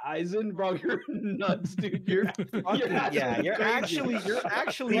 but not Aizen, bro, you're nuts, dude. You're Fucking, yeah, actually you're crazy.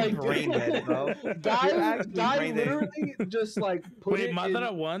 actually Like, brain dead, bro. You're Guy actually brain dead. literally just like put Wait, it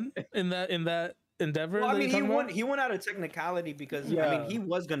Madara in. won in that endeavor. Well, I that mean, you're he talking won. about? He won out of technicality because I Yeah. mean he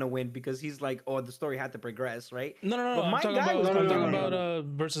was gonna win because he's like, oh, the story had to progress, right? No, no, no. But I'm my talking guy about. was I'm no, talking no, about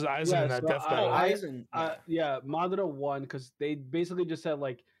versus Aizen Yeah, in that so death Oh, battle. Aizen. Yeah, Madara won because they basically just said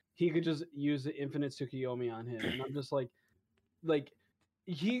like he could just use the infinite Tsukiyomi on him, and I'm just like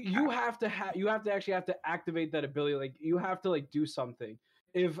you actually have to activate that ability. Like you have to like do something.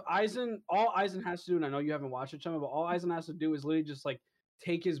 If all Aizen has to do, and I know you haven't watched it, Chama, but all Aizen has to do is literally just like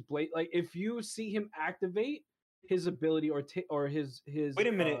take his blade. Like if you see him activate his ability or his Wait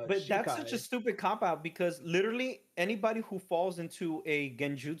a minute, but that's such a Shikai. stupid cop out because literally anybody who falls into a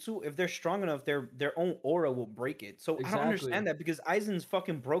genjutsu, if they're strong enough, their own aura will break it. So I don't Exactly. understand that because Aizen's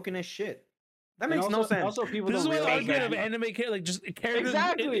fucking broken as shit. That And makes no sense. Also, people This is don't why the realize argument that of anime like just characters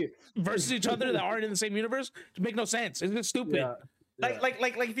exactly. versus each other that aren't in the same universe to make no sense. It's just stupid. Yeah. Like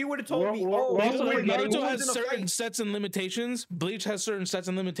if you would have told me, We're oh, also Also, like forgetting- Naruto who has was in a certain fight? sets and limitations. Bleach has certain sets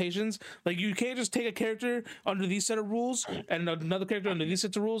and limitations. Like you can't just take a character under these set of rules and another character under these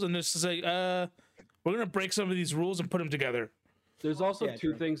sets of rules and just say, we're gonna break some of these rules and put them together. There's also Yeah, two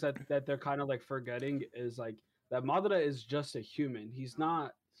true. things that they're kind of like forgetting is like that Madara is just a human. He's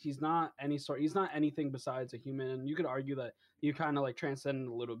not he's not anything besides a human. And you could argue that you kind of like transcended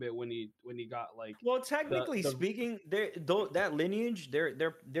a little bit when he got like Well, technically the- speaking, that lineage,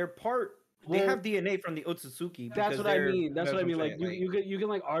 they're part. They Well, have DNA from the Otsutsuki. that's because what I they're- mean. That's what I mean. Like saying, you can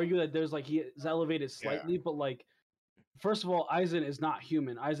like argue that there's like he is elevated slightly, but like first of all, Aizen is not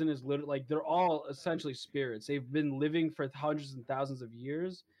human. Aizen is literally like they're all essentially spirits. They've been living for hundreds and thousands of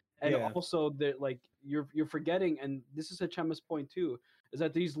years, and Yeah. also they're like you're forgetting. And this is a Chema's point too, is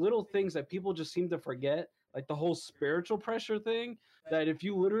that these little things that people just seem to forget, like the whole spiritual pressure thing. That if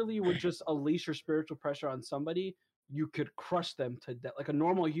you literally would just unleash your spiritual pressure on somebody, you could crush them to death. Like a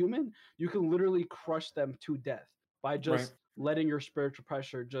normal human, you can literally crush them to death by just letting your spiritual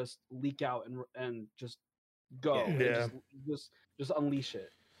pressure just leak out and just go Yeah. and Yeah. just unleash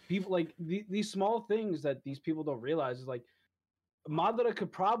it. People like these small things that these people don't realize is like Madara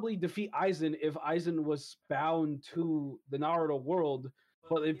could probably defeat Aizen if Aizen was bound to the Naruto world,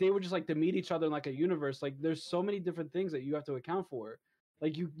 but if they were just like to meet each other in like a universe, like there's so many different things that you have to account for.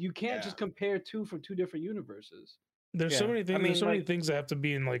 Like you can't just compare two from two different universes. There's so Yeah. many things. I mean, there's so many like- things that have to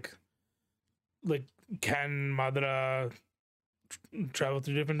be in like can Madara travel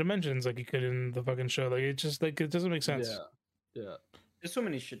through different dimensions like he could in the fucking show? Like it just like it doesn't make sense. Yeah. There's too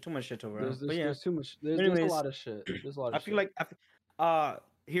much shit to over. There's, But yeah, there's too much. There's a Anyways, lot of shit. There's a lot of I shit. feel like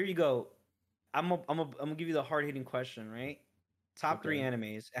here you go. I'm gonna give you the hard hitting question, right? Top three Okay.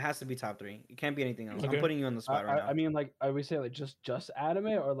 animes. It has to be top three. It can't be anything else. Okay. I'm putting you on the spot right now. I mean, like, are we saying like just anime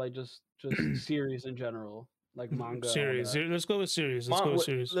or like just series in general, like manga? all Series. that? Let's go with series. Let's go with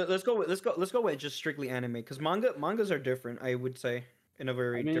series. Let's go with just strictly anime because mangas are different. I would say in a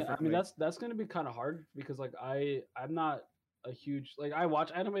very different way. that's gonna be kind of hard because like I'm not a huge like I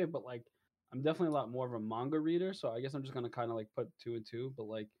watch anime, but like I'm definitely a lot more of a manga reader. So I guess I'm just gonna kind of like put two and two. But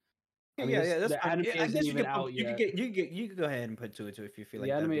like, I mean, yeah, that's the fine. anime I isn't guess you even could out put, you yet. could go ahead and put two if you feel like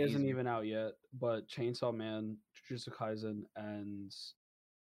The anime that'd be isn't easy. even out yet, but Chainsaw Man, Jujutsu Kaisen, and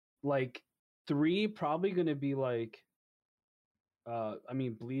like three probably gonna be like I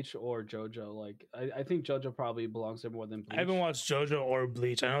mean Bleach or JoJo. Like I think JoJo probably belongs there more than Bleach. I haven't watched JoJo or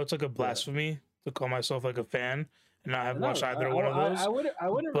Bleach. I know it's like a blasphemy to call myself like a fan and not have No, watched either I, one of I- those. I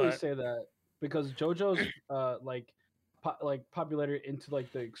wouldn't really but- say that because JoJo's like popularity into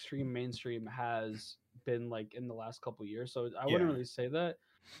like the extreme mainstream has been like in the last couple years. So I wouldn't Yeah. really say that.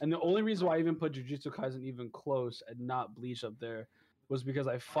 And the only reason why I even put Jujutsu Kaisen even close and not Bleach up there was because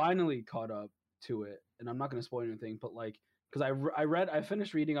I finally caught up to it. And I'm not going to spoil anything, but like because I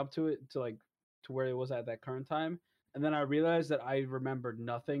finished reading up to it to where it was at that current time. And then I realized that I remembered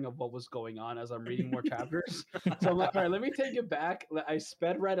nothing of what was going on as I'm reading more chapters. So I'm like, all right, let me take it back. I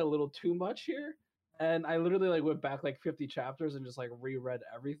sped read a little too much here. And I literally like went back like 50 chapters and just like reread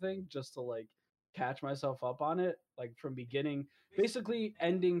everything just to like catch myself up on it. Like from beginning, basically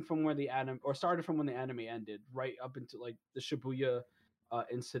ending from where the anime or started from when the anime ended, right up into like the Shibuya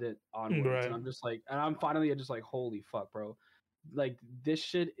incident onwards. Right. And I'm just like, and I'm finally just like, holy fuck, bro. Like this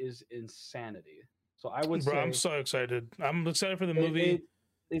shit is insanity. So I would Bro, say I'm so excited. I'm excited for the it- movie. it-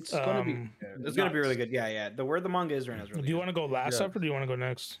 it's gonna be. It's gonna be really nuts. good. Yeah, yeah. The where the manga is right now is really Do you good. want to go last Yeah. up or do you want to go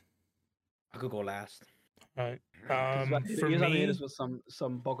next? I could go last. All right. 'Cause For he's gonna hit me, us with some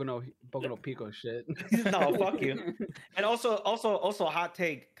Boku no Pico shit. No, fuck you. And also a hot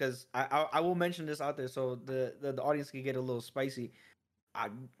take because I will mention this out there so the audience can get a little spicy.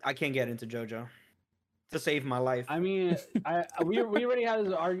 I can't get into JoJo to save my life. I mean, we already had this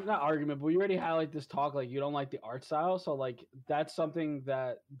not argument, but we already had like this talk. Like, you don't like the art style, so like that's something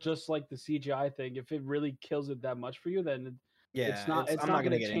that, just like the CGI thing, if it really kills it that much for you, then yeah, it's not I'm not gonna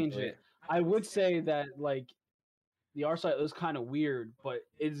gonna get change into it. I would say that like the art style is kind of weird, but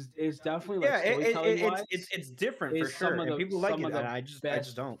it's definitely like Yeah, storytelling wise, it's different for is some sure, of and the- people like some it, of the and I just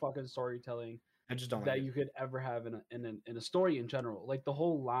best don't. fucking storytelling I just don't that like you could ever have in a story in general. Like the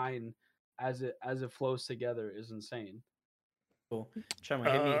whole line as it flows together is insane. Cool.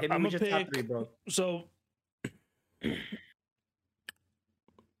 Chema, hit me I'm with a your top pick- 3, bro. so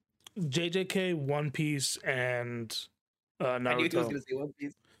JJK, One Piece, and I knew he was Naruto. gonna say One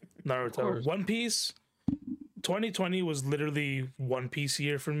Piece. Naruto. course. One Piece. 2020 was literally One Piece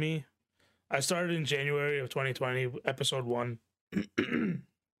year for me. I started in January of 2020, episode 1.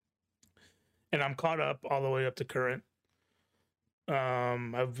 And I'm caught up all the way up to current.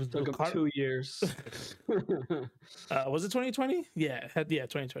 I've Took him caught, 2 years. was it 2020? Yeah,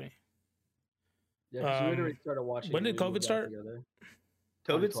 2020. Yeah, 'cause we had already Um, started watching. when it, did we COVID moved out start? together.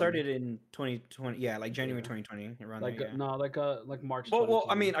 COVID 2020. started in 2020. Yeah, like January Yeah. 2020. Around Like there, yeah. no, like March. Well, I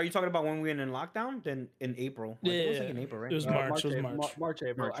 2020. mean, are you talking about when we were in lockdown? Then in April. Like, it was like in Yeah, April, right? it was March. It was April, March. March,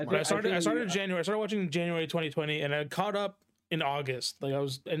 April. March, I, March. I started think in January. I started watching in January 2020, and I caught up in August. Like I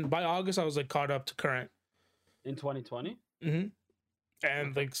was, and by August I was like caught up to current. in 2020. Mm-hmm.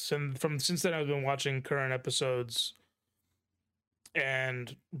 And like since then I've been watching current episodes.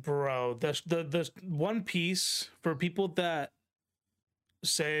 And bro, the One Piece, for people that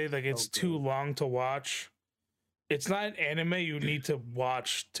say like it's too long to watch, it's not an anime you need to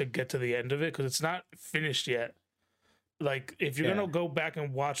watch to get to the end of it because it's not finished yet. Like if you're Yeah. gonna go back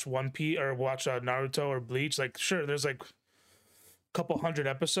and watch One Piece or watch Naruto or Bleach, like sure, there's like a couple hundred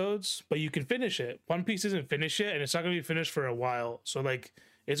episodes, but you can finish it. One Piece isn't finished yet, and it's not gonna be finished for a while. So like,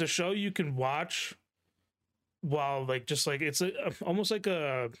 it's a show you can watch while like just like it's almost like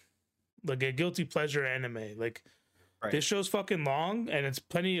a guilty pleasure anime. Like Right. this show's fucking long, and it's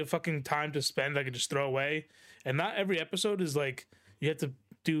plenty of fucking time to spend. I can just throw away, and not every episode is like you have to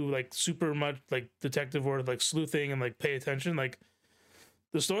do like super much like detective work, like sleuthing, and like pay attention. Like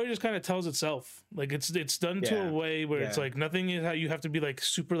the story just kind of tells itself. Like it's done to Yeah. a way where it's Yeah. like nothing is how you have to be like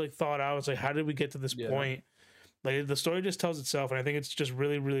super like thought out. It's like how did we get to this Yeah. point? Like the story just tells itself, and I think it's just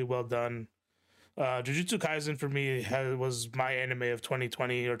really really well done. Jujutsu Kaisen for me was my anime of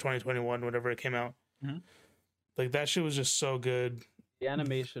 2020 or 2021, whenever it came out. Mhm. Like that shit was just so good. The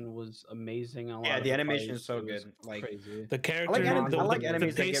animation was amazing. And a Yeah, lot of the animation fights, is so it was good. Like, crazy. The I character, like, the- I like the animes that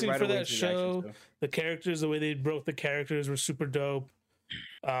get pacing right for away that to the action show, stuff. the characters, the way they broke the characters were super dope.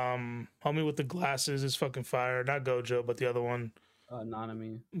 Homie with the glasses is fucking fire. Not Gojo, but the other one.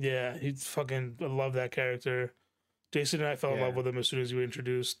 Nanami. Yeah, he's fucking. I love that character. Jason and I fell in love Yeah. with him as soon as you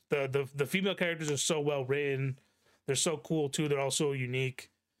introduced the female characters are so well written. They're so cool too. They're all so unique.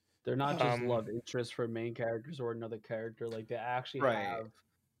 They're not just Um, love interests for main characters or another character. Like they actually Right. have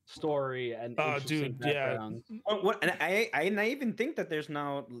story and Oh, interesting dude, yeah. backgrounds. And I even think that there's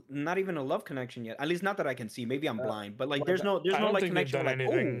now not even a love connection yet. At least not that I can see. Maybe I'm blind, but like like, there's no I don't like think they've connection. done Like,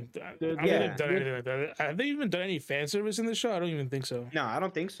 anything. oh, I don't They're- think yeah. they've done anything like that. Have they even done any fan service in this show? I don't even think so. no, I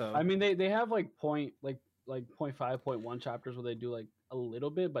don't think so. I mean, they have like 0.5, 0.1 chapters where they do like a little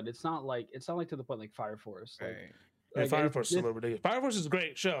bit, but it's not like to the point like Fire Force. Like, Right. Yeah, like, Fire it's- Force is a little ridiculous. Fire Force is a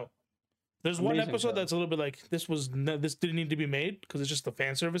great show. There's one Amazing episode show. that's a little bit like this didn't need to be made because it's just a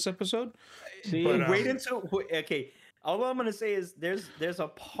fan service episode. See, But, Wait um, until okay. All I'm gonna say is there's a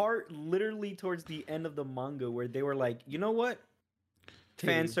part literally towards the end of the manga where they were like, you know what,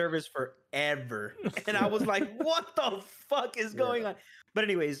 fan Titties. service forever, and I was like, what the fuck is going on? But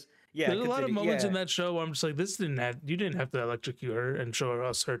anyways, yeah, There's a lot of continue. moments in Yeah. that show where I'm just like, you didn't have to electrocute her and show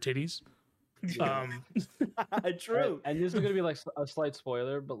us her titties. True. And this is gonna be like a slight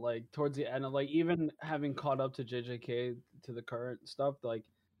spoiler, but like towards the end of like even having caught up to JJK to the current stuff, like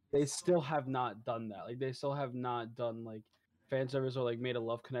they still have not done that. Like they still have not done like fan service or like made a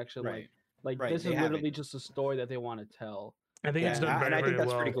love connection. Right. Like Right, this they is haven't. literally just a story that they want to tell. I think it's done very, and I think very that's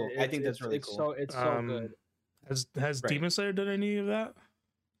well. pretty cool. I think that's It's- really it's cool. So it's so good. Has Right. Demon Slayer done any of that?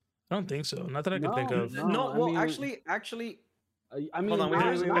 I don't think so. Not that I can think No, of. no. no, I well, mean- actually, I mean, Hold on, wait,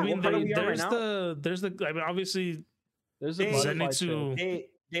 There's, wait, I wait, mean, what are we on right there's now? I mean, obviously, there's a Hey, butterfly Zenitsu- show.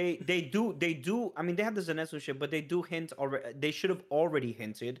 they do. I mean, they have the Zenitsu shit, but they do hint already. They should have already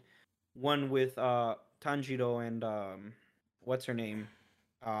hinted one with Tanjiro and what's her name?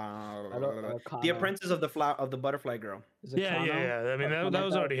 I don't The Kana. apprentice of the butterfly girl. Is it Yeah, Kana? yeah. I mean, Something that like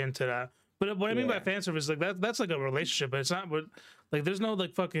was already hinted at. But what I mean by Yeah. fan service, like that's like a relationship, but it's not. But like, there's no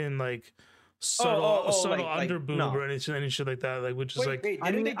like fucking like subtle like, underboob no. or any shit like that. Like, which is like, Wait, I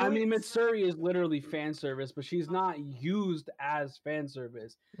didn't mean, they do it? Mitsuri is literally fan service, but she's not used as fan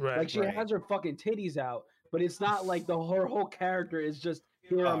service. right. Like she Right. has her fucking titties out, but it's not like her whole character is just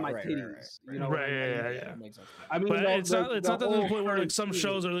here are Oh, my right, titties. right. You know what I Right, mean? yeah. That makes sense. I mean, But it's not to the whole point where like current some season-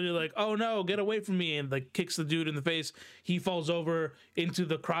 shows are literally like, oh no, get away from me, and like kicks the dude in the face. He falls over into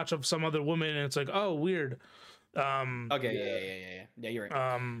the crotch of some other woman, and it's like, oh, weird. Okay, yeah, you're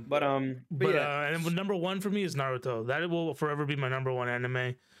right. But yeah. and then number one for me is Naruto. That will forever be my number one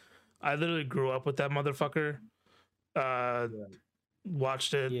anime. I literally grew up with that motherfucker.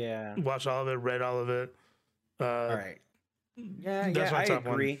 Watched it, Yeah. watched all of it, read all of it. All right. Yeah, that's my I top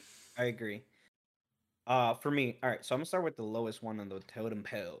one. agree. I agree. For me, all right. So I'm gonna start with the lowest one on the totem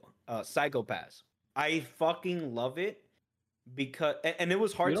pole. Psychopaths. I fucking love it because, and it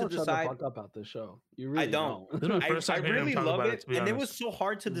was hard you to don't shut decide. the fuck up about this show. You really don't. This is my first I time hearing him really talk love about it, it, to be and it honest. was so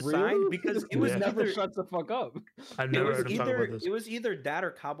hard to decide Really? because it He was Yeah. never either shuts the fuck up. I've it never was heard him talk about either this. it was either that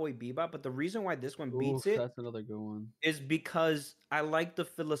or Cowboy Bebop. But the reason why this one beats Oof, it that's another good one. is because I like the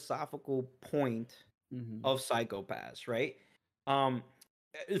philosophical point Mhm. of Psychopaths, right?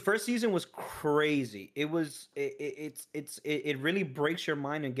 First season was crazy. It was it really breaks your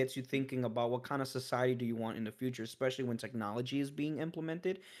mind and gets you thinking about what kind of society do you want in the future, especially when technology is being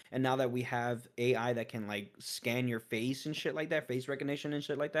implemented. And now that we have AI that can like scan your face and shit like that, face recognition and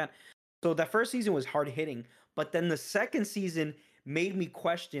shit like that. So that first season was hard hitting, but then the second season made me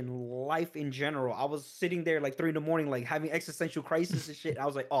question life in general. I was sitting there like 3 in the morning, like having existential crisis and shit. I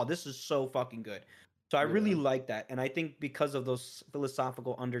was like, oh, this is so fucking good. So I really like that. And I think because of those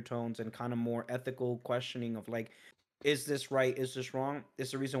philosophical undertones and kind of more ethical questioning of like, is this right? Is this wrong?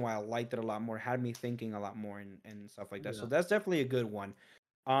 It's the reason why I liked it a lot more, had me thinking a lot more and stuff like that. So Yeah. that's definitely a good one.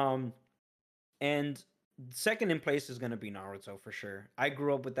 And second in place is gonna be Naruto for sure. I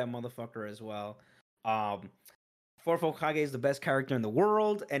grew up with that motherfucker as well. Fourth Hokage is the best character in the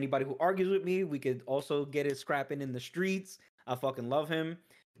world. Anybody who argues with me, we could also get it scrapping in the streets. I fucking love him.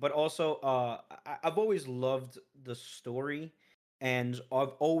 But also, I've always loved the story, and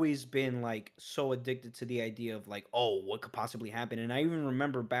I've always been like so addicted to the idea of like, oh, what could possibly happen? And I even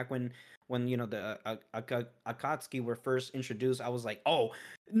remember back when you know the Akatsuki were first introduced, I was like, oh,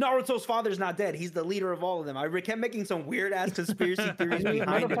 Naruto's father's not dead. He's the leader of all of them. I kept making some weird ass conspiracy theories I mean,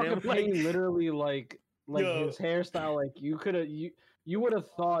 behind it. motherfucker And, playing literally like Yo. his hairstyle. Like you would have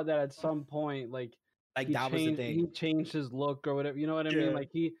thought that at some point like he that was the changed, thing. he changed his look or whatever. You know what I Yeah. mean? Like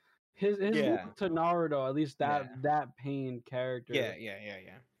his Yeah. look to Naruto, at least that Yeah. that pain character. Yeah.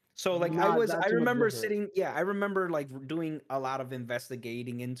 So like Not I that too much remember different. I remember like doing a lot of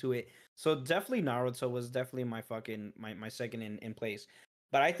investigating into it. So definitely Naruto was definitely my fucking my second in place.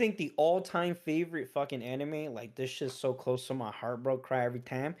 But I think the all-time favorite fucking anime, like this shit's so close to my heart, bro, cry every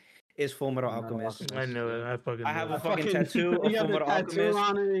time, is Fullmetal Fullmetal Alchemist. Alchemist. I knew it. I fucking. I have knew a it. fucking tattoo of you have the Fullmetal tattoo Alchemist,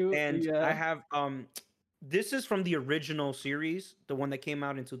 on it, and yeah. I have this is from the original series, the one that came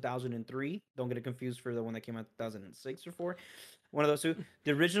out in 2003. Don't get it confused for the one that came out in 2006 or 4. One of those two.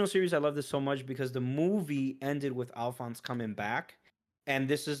 The original series, I love this so much because the movie ended with Alphonse coming back, and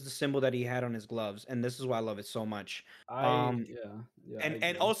this is the symbol that he had on his gloves, and this is why I love it so much. yeah. And I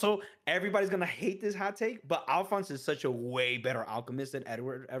agree. also everybody's gonna hate this hot take, but Alphonse is such a way better alchemist than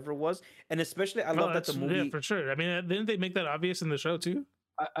Edward ever was, and especially I love that the movie. Yeah, for sure. I mean, didn't they make that obvious in the show too?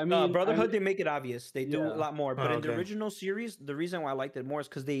 I mean, Brotherhood, they make it obvious. They do Yeah. a lot more. But Oh, in the okay. original series, the reason why I liked it more is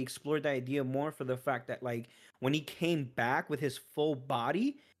because they explored the idea more for the fact that, like, when he came back with his full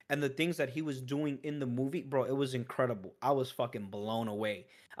body and the things that he was doing in the movie, bro, it was incredible. I was fucking blown away.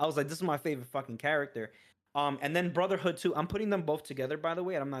 I was like, this is my favorite fucking character. And then Brotherhood too. I'm putting them both together, by the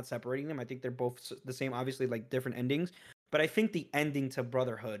way, and I'm not separating them. I think they're both the same, obviously, like different endings. But I think the ending to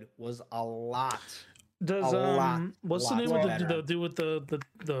Brotherhood was a lot. Does A lot, what's the lot name of better. the dude with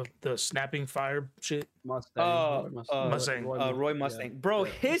the snapping fire shit? Mustang. Mustang. Roy Mustang, bro.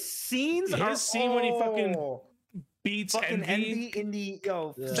 Yeah. His scenes, His are scene when he fucking oh, Beats fucking Envy, in the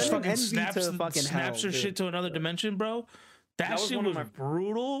yo, Yeah. just sending fucking Envy snaps to fucking snaps hell, her dude. shit to another dimension, bro. That That was shit one of was my-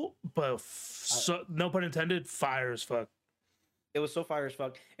 brutal, but no pun intended, fire as fuck. It was so fire as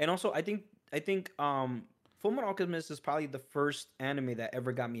fuck. And also, I think Fullmetal Alchemist is probably the first anime that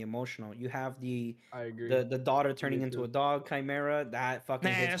ever got me emotional. You have the I agree. the daughter turning Me into too. a dog chimera that fucking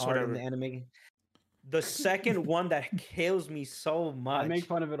Nah, hits that's hard in whatever. the anime. The second one that kills me so I make much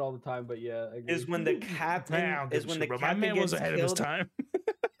fun of it all the time, but yeah, I agree. is when the captain Man, is when the bro. My captain man was gets ahead of his killed. time.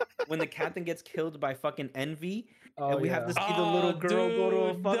 When the captain gets killed by fucking Envy, Oh and we yeah. have to see the little girl go to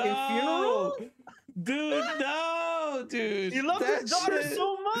a dude, fucking funeral. Dude, no, dude. He loves his daughter shit-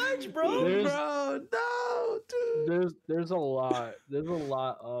 so much, bro. There's- Bro, no, dude. There's a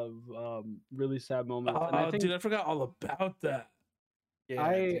lot of really sad moments, and I Oh, think dude, I forgot all about that.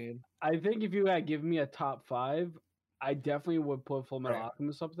 I- dude. I think if you had given me a top 5, I definitely would put Full Metal Right.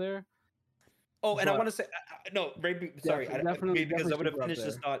 Alchemist up there. Oh, and I But- want to say no, Ray, sorry, definitely because I would have super up finished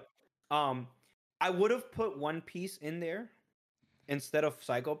this there. thought. I would have put One Piece in there instead of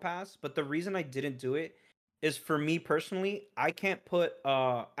Psychopaths, but the reason I didn't do it is for me personally, I can't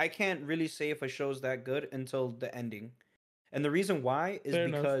really say if a show's that good until the ending. And the reason why is Fair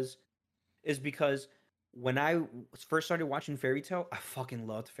enough. because when I first started watching Fairy Tail, I fucking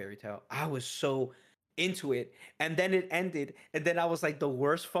loved Fairy Tail. I was so into it, and then it ended, and then I was like the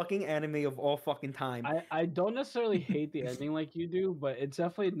worst fucking anime of all fucking time. I don't necessarily hate the ending like you do, but it's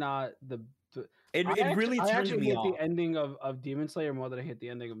definitely not the. It I really I turned actually me hate off. the ending of Demon Slayer more than I hate the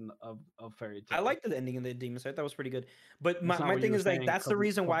ending of Fairy Tail. I liked the ending of the Demon Slayer. That was pretty good. But That's my, not my what thing you were is like saying that's the couple-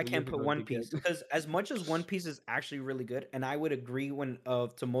 reason why I couple can't years put ago, One dickhead. Piece, because as much as One Piece is actually really good, and I would agree when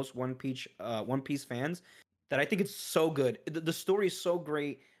to most One Piece fans that I think it's so good. The story is so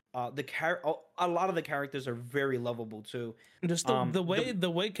great. A lot of the characters are very lovable too. Just Um, the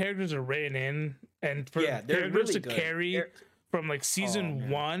way characters are written in, and for Yeah, they're characters really to good. carry They're- from like season man.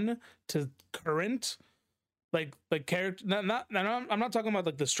 1 to current, like character. I'm not talking about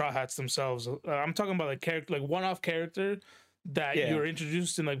like the Straw Hats themselves. I'm talking about like character, like one-off character that Yeah. you're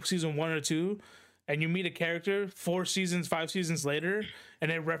introduced in like season 1 or 2, and you meet a character 5 seasons later,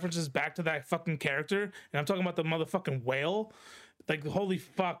 and it references back to that fucking character. And I'm talking about the motherfucking whale. Like holy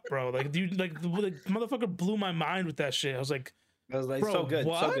fuck, bro! Like dude, like the motherfucker blew my mind with that shit. I was like, I was like bro, so good,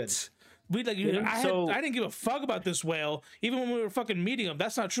 what? so good. We like Yeah, I didn't give a fuck about this whale even when we were fucking meeting him.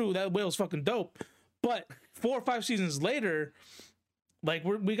 That's not true. That whale's fucking dope. But 4 or 5 seasons later, like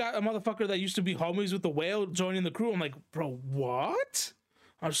we got a motherfucker that used to be homies with the whale joining the crew. I'm like, bro, what?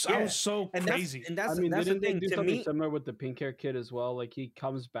 I was so And crazy. that's I mean, that's the didn't they thing do to something me. similar with the pink hair kid as well? Like he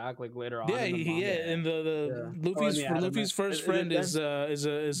comes back like later on. Yeah, in the yeah. manga. And the Yeah. Oh, and the anime. Luffy's first It- friend that's-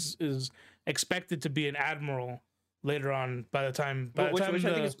 is expected to be an admiral later on. By the time Which I think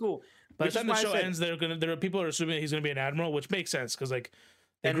is cool. By Which the is time the why I show said- ends, there are people are assuming he's gonna be an admiral, which makes sense because like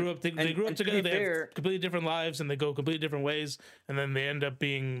they And- grew up and to together. be They fair- have completely different lives and they go completely different ways, and then they end up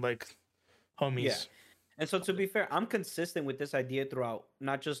being like homies. Yeah. And so to be fair, I'm consistent with this idea throughout,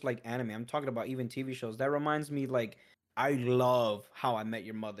 not just like anime. I'm talking about even TV shows. That reminds me, like, I love How I Met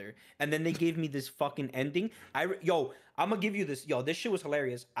Your Mother. And then they gave me this fucking ending. I'm gonna give you this. Yo, this shit was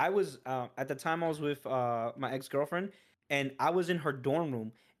hilarious. I was at the time I was with my ex-girlfriend, and I was in her dorm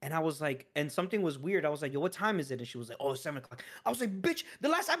room. And I was like, and something was weird. I was like, yo, what time is it? And she was like, oh, it's 7 o'clock. I was like, bitch, the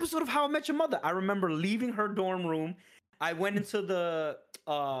last episode of How I Met Your Mother. I remember leaving her dorm room. I went into the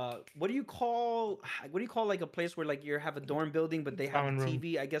what do you call like a place where like you have a dorm building but they have a Common room.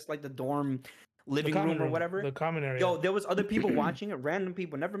 TV, I guess like the dorm The living common room or whatever. the common area. Yo, there was other people watching it, random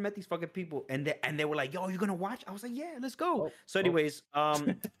people, never met these fucking people, and they were like, yo, you gonna watch? I was like, yeah, let's go. Oh, So anyways,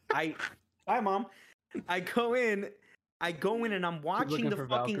 bye mom. I go in and I'm watching looking the for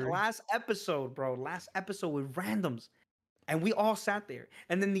fucking Valkyrie. last episode, bro. Last episode with randoms. And we all sat there.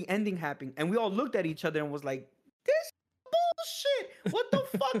 And then the ending happened. And we all looked at each other and was like, this bullshit. What the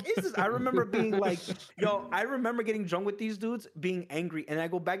fuck is this? I remember being like, yo, I remember getting drunk with these dudes, being angry. And I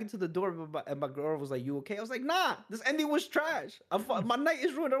go back into the door and my girl was like, you okay? I was like, nah, this ending was trash. My night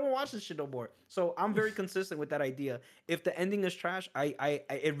is ruined. I don't watch this shit no more. So I'm very consistent with that idea. If the ending is trash,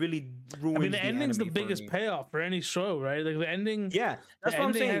 it really ruins. I mean, the ending's the anime for biggest me. payoff for any show, right? Like the ending. Yeah, that's the what I'm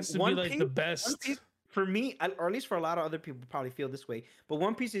ending saying. has to One be like Piece, the One best. Piece, for me, or at least for a lot of other people, probably feel this way. But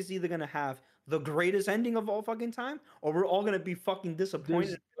One Piece is either gonna have the greatest ending of all fucking time, or we're all gonna be fucking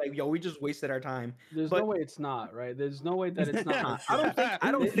disappointed. Like, yo, we just wasted our time. There's But- no way it's not, right? There's no way that it's not. I don't think.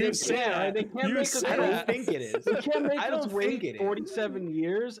 I don't They- think. they it is. can't, right? They can't You make us said I don't that. think it is. They can't make I us don't wait think it is. 47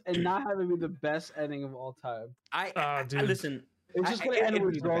 years and not have it be the best ending of all time. I dude. listen. It's just I- gonna it end with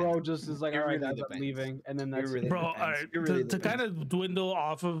really depends. Zoro just is like, It all right, really guys, I'm depends. leaving, and then that's really Bro, depends. all right. It really To kind depends. of dwindle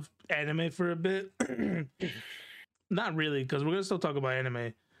off of anime for a bit, not really, because we're gonna still talk about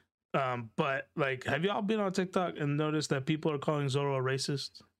anime. But like, have y'all been on TikTok and noticed that people are calling Zoro a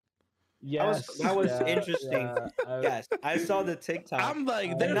racist? yes, that was yeah, interesting. yeah, Yes, I saw the TikTok. I'm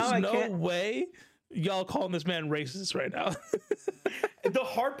like, And there's now I no can't- way y'all calling this man racist right now. The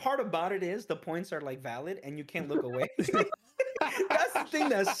hard part about it is the points are like valid and you can't look away. That's the thing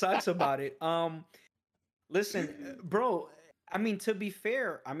that sucks about it. Listen, bro. I mean, to be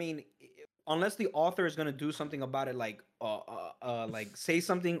fair, I mean, unless the author is gonna do something about it, like say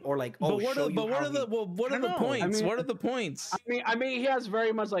something or like, oh, show you how he. what I are don't the know. points? mean- What are the points? I mean, he has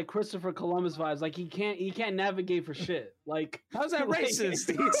very much like Christopher Columbus vibes. Like he can't navigate for shit. Like How's that like-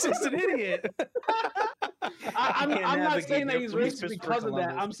 racist? He's just an idiot. I'm can't not navigate, saying that he's therefore he's racist Christopher because of that.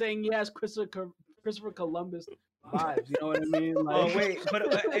 Columbus. I'm saying he has Christopher Columbus vibes. You know what I mean? Like, Oh wait, but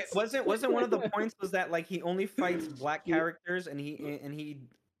it wasn't one of the points was that like he only fights black characters and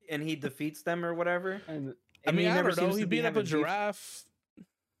he defeats them or whatever. and I mean, he I never don't know. seems He to be beat up a having beef. giraffe.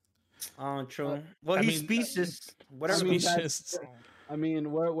 Oh, true. Well, I he's mean, specious. Whatever. I mean, Specious. I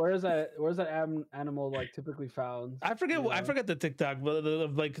mean, where's that animal like typically found? I forget. You I know? forget the TikTok, but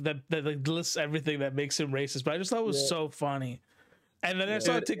like that like lists everything that makes him racist. But I just thought it was Yeah. so funny. And then I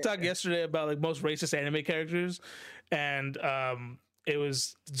saw a Dude, TikTok yesterday about like most racist anime characters, and it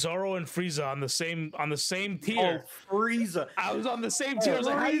was Zoro and Frieza on the same tier. Oh, Frieza. I was on the same tier. I was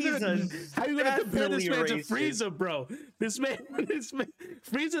like, how you gonna compare this definitely man to racist. Frieza, bro? This man,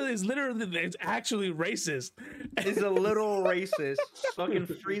 Frieza is literally it's actually racist. Is a little racist. Fucking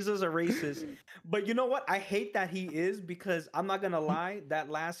Frieza's a racist. But you know what? I hate that he is because I'm not gonna lie. That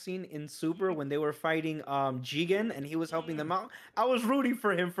last scene in Super when they were fighting Jigen and he was helping them out, I was rooting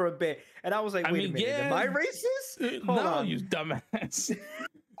for him for a bit, and I was like, I wait mean, a minute, am yeah. I racist? Hold No, on. you dumbass.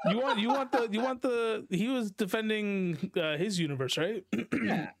 You want the he was defending his universe, right?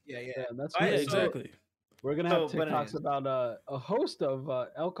 Yeah. Yeah, that's Oh, Yeah, right. so- exactly. We're gonna have So, but TikToks anyways. about a host of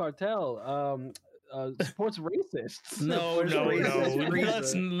El Cartel sports racists. No, Where's no, racist no. Frieza?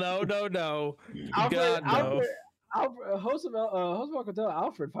 Let's no. Alfred, God, no. host of El Cartel,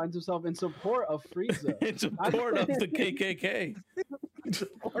 Alfred finds himself in support of Frieza. In support of the KKK.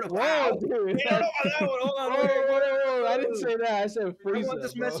 Whoa, dude! Hey, I don't know about that one. Hold on. Whoa, I didn't say that. I said I Frieza. want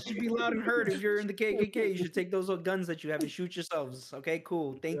this bro. message to be loud and heard. If you're in the KKK, you should take those little guns that you have and shoot yourselves. Okay,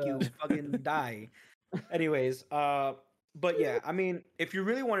 cool. Thank you. Fucking die. Anyways, but yeah, I mean, if you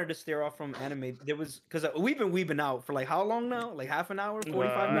really wanted to stare off from anime, there was because we've been weebing out for like how long now? Like half an hour,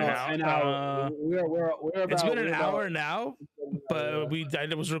 45 No, minutes. An hour. We're about, It's been an we're about- hour now, but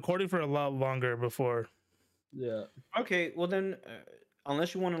I was recording for a lot longer before. yeah. Okay, well then,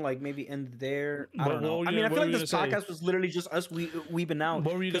 unless you want to like maybe end there, I What- don't know. what were I you- mean, I what feel were like you this gonna say? podcast was literally just us weebing out.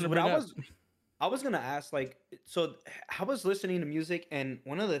 What were you 'Cause gonna what bring up? I was gonna ask like, so I was listening to music, and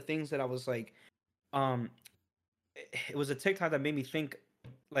one of the things that I was like, it was a TikTok that made me think,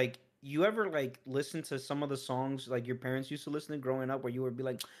 like, you ever like listen to some of the songs like your parents used to listen to growing up, where you would be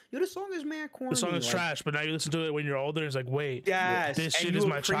like, yo, this song is mad corny. The song is like, trash, but now you listen to it when you're older. It's like, wait, Yes, this and shit you is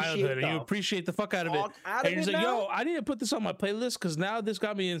my appreciate childhood, and you the appreciate the fuck out of it. fuck out And of you're it just like, now? yo, I need to put this on my playlist because now this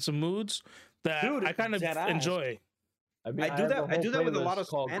got me in some moods that Dude, I kind of dead ass. enjoy. I mean, I do have that. a I whole do that with a playlist lot of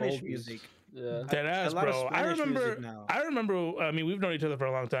called Spanish Goldies. music. Yeah. Dead ass, lot of bro. I Spanish remember. music now. I remember. I mean, we've known each other for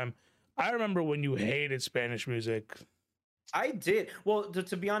a long time. I remember when you hated Spanish music. I did. Well,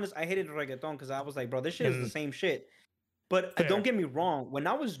 to be honest, I hated reggaeton because I was like, bro, this shit is the And- same shit. But Fair. don't get me wrong. When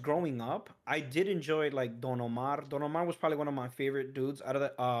I was growing up, I did enjoy like Don Omar. Don Omar was probably one of my favorite dudes out of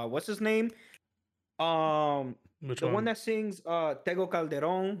the. What's his name? Which The one that sings Tego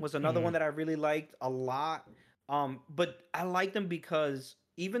Calderon was another Mhm. one that I really liked a lot. But I liked them because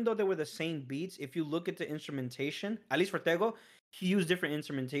even though they were the same beats, if you look at the instrumentation, at least for Tego, he used different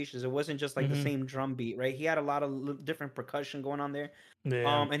instrumentations. It wasn't just like the Mhm. same drum beat, right? He had a lot of different percussion going on there.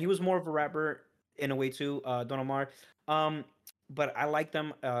 Yeah. And he was more of a rapper in a way too, Don Omar. But I liked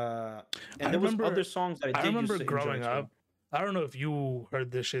them. And I there was remember- other songs that I did I remember used to enjoy, growing too. up. I don't know if you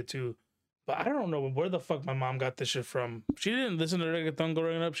heard this shit too, but I don't know where the fuck my mom got this shit from. She didn't listen to reggaeton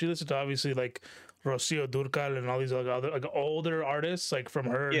growing up. She listened to obviously like Rocio Durcal and all these like other like older artists like from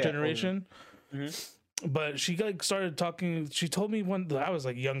her Yeah, older. generation. Mhm. But she like started talking. She told me when I was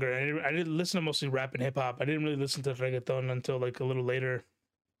like younger. I didn't listen to mostly rap and hip hop. I didn't really listen to reggaeton until like a little later,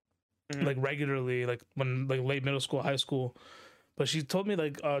 Mhm. like regularly, like when like late middle school, high school. But she told me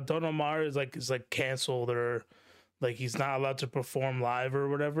like Don Omar is like canceled or like he's not allowed to perform live or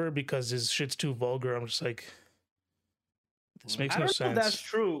whatever because his shit's too vulgar. I'm just like, this makes I no don't know if that's sense.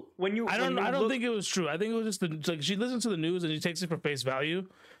 true. When you I don't when you look- think it was true. I think it was just like she listens to the news and she takes it for face value,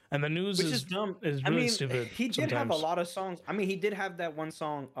 and the news which is is dumb. is I really mean, stupid. he did have a sometimes. lot of songs. I mean, he did have that one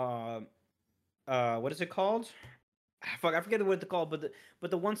song. What is it called? Fuck, I forget what it's called. But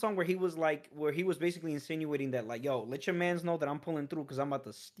the one song where he was basically insinuating that like, yo, let your mans know that I'm pulling through because I'm about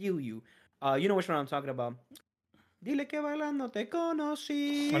to steal you. You know which one I'm talking about? Dile que bailando te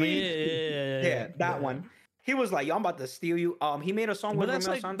conocí. I mean, yeah, that one. He was like, yo, I'm about to steal you. He made a song But with that's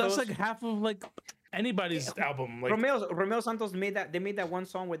Romeo like Santos. that's like half of like anybody's album. Like Romeo Santos made that. They made that one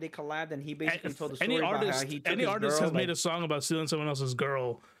song where they collabed, and he basically told the story any about how artist, he took any his artist girl, has made a song about stealing someone else's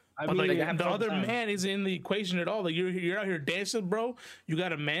girl. I But mean, like that happens the all the other time. man isn't in the equation at all. Like you're out here dancing, bro. You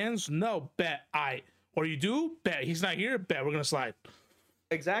got a man's? No, bet. Or you do? Bet. He's not here? Bet. We're gonna slide.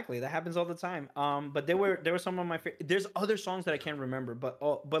 Exactly, that happens all the time. But there were some of my there's other songs that I can't remember, but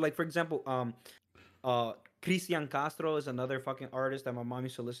like for example, Cristian Castro is another fucking artist that my mom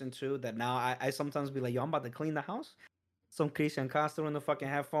used to listen to. That now I sometimes be like, yo, I'm about to clean the house. Some Cristian Castro in the fucking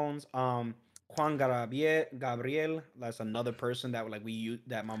headphones. Juan Gabriel, that's another person that like we use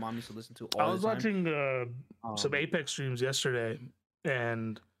that my mom used to listen to all I was the time. watching some Apex streams yesterday,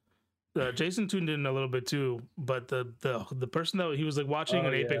 and Jason tuned in a little bit too. But the person that he was like watching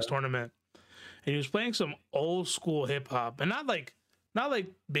an Apex tournament, and he was playing some old school hip hop, and not like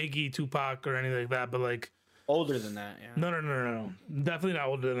Biggie, Tupac, or anything like that, but like Older than that, yeah. no, definitely not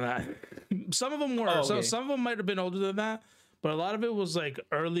older than that. Some of them were, Oh, so okay. some of them might have been older than that, but a lot of it was like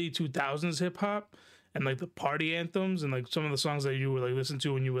early 2000s hip hop and like the party anthems and like some of the songs that you would like listen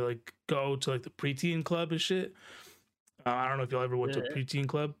to when you would like go to like the preteen club and shit. I don't know if y'all ever went to a preteen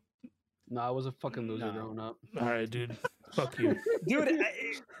club. no, I was a fucking loser No. growing up. All right, dude, fuck you. Dude,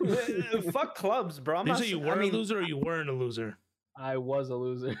 fuck clubs, bro. I'm You not say you s- were I mean, a loser or you weren't a loser? I was a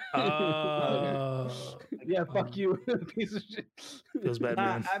loser. Yeah, fuck you, piece of shit. Feels bad,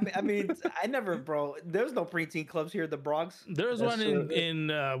 nah, man. I mean, I never, bro. There's no preteen clubs here in the Bronx. There was That's one in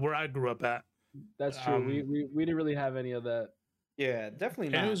where I grew up at, That's true. We didn't really have any of that. Yeah, definitely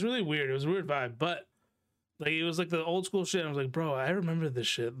and not. it was really weird. It was a weird vibe, but like it was like the old school shit. I was like, bro, I remember this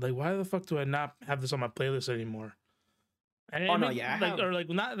shit. Like, why the fuck do I not have this on my playlist anymore? And Oh, I no, mean, yeah, I like have- or like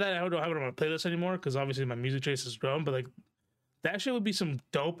not that I don't have it on my playlist anymore because obviously my music taste has grown, but like that shit would be some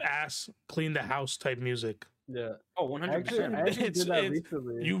dope ass clean the house type music. Yeah, Oh, 100%. I actually It's- did that it's-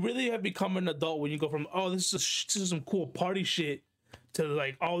 recently. You really have become an adult when you go from this is some cool party shit to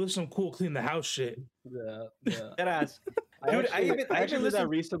like this is some cool clean the house shit. Yeah, yeah. That ass. I Dude, actually, I I even actually did that listened.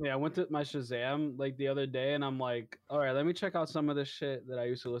 recently. I went to my Shazam like the other day, and I'm like, all right, let me check out some of this shit that I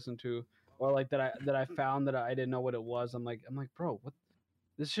used to listen to, or like that I found that I didn't know what it was. I'm like, bro, what?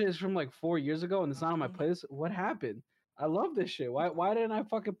 This shit is from like 4 years ago, and it's not on my playlist. What happened? I love this shit. Why didn't I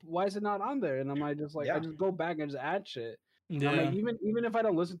fucking? Why is it not on there? And I'm like, just like I Yeah. just go back and just add shit. And Yeah, I'm like, even if I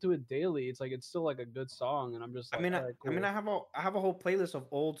don't listen to it daily, it's like it's still like a good song, and I'm just I like, mean, all right, I mean, cool. I have a whole playlist of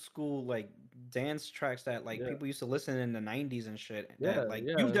old school like dance tracks that like Yeah. people used to listen in the '90s and shit. Yeah, That like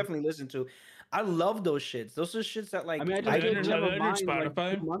yeah. you've definitely listened to. I love those shits. Those are shits that like I mean, I I just did did it- I Never did it Mind like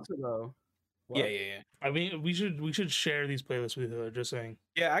Spotify. 2 months ago. yeah, What? yeah, yeah. I mean, we should share these playlists with you. Just saying.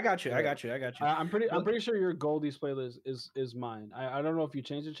 Yeah, I got you. I Yeah. got you. I got you. I'm pretty sure your Goldie's playlist is mine. I don't know if you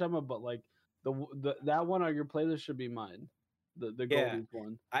changed it, Chema, but like the that one on your playlist should be mine. The Yeah. Goldie's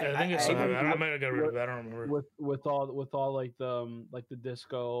one I think it's. I even- might have got rid of it. I don't remember. with all like the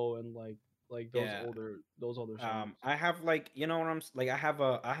disco and like those Yeah. older songs. I have like you know what like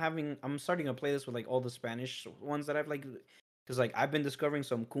I'm starting a playlist with like all the Spanish ones that I've like because like I've been discovering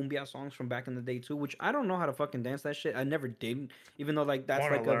some cumbia songs from back in the day too, which I don't know how to fucking dance that shit. I never did, even though like that's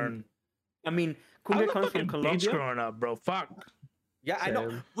Wanna like learn. I mean I cumbia was a comes from fucking beach Colombia. growing up, bro. Fuck. Yeah, I know.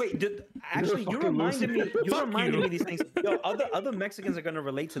 Same. Wait, actually, you fucking reminded me. loser. You Fuck reminded you. me these things. Yo, other Mexicans are gonna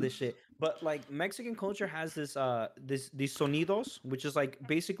relate to this shit. But like Mexican culture has this these sonidos, which is like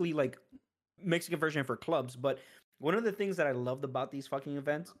basically like Mexican version for clubs. But one of the things that I loved about these fucking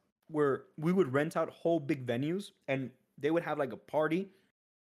events were we would rent out whole big venues and they would have like a party,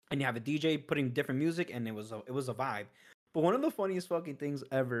 and you have a DJ putting different music, and it was a vibe. But one of the funniest fucking things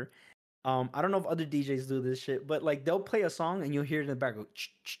ever. I don't know if other DJs do this shit, but like they'll play a song and you'll hear it in the background,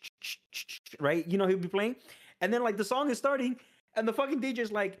 right? You know he'll be playing, and then like the song is starting, and the fucking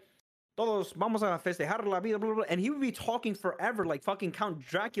DJ's like, "Todos vamos a festejar la vida," blah, blah, blah, and he would be talking forever, like fucking Count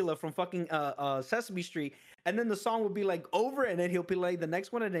Dracula from fucking Sesame Street, and then the song would be like over, and then he'll play the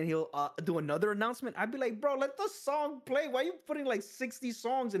next one, and then he'll do another announcement. I'd be like, "Bro, let the song play. Why are you putting like 60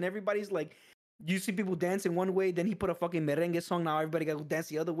 songs and everybody's like?" You see people dancing one way, then he put a fucking merengue song. Now everybody got to dance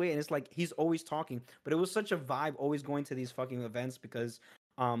the other way, and it's like he's always talking. But it was such a vibe always going to these fucking events because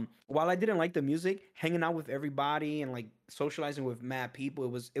while I didn't like the music, hanging out with everybody and like socializing with mad people, it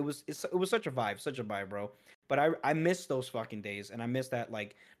was such a vibe, bro. But I miss those fucking days, and I miss that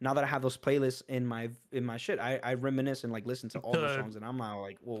like now that I have those playlists in my shit, I reminisce and like listen to all the songs, and I'm now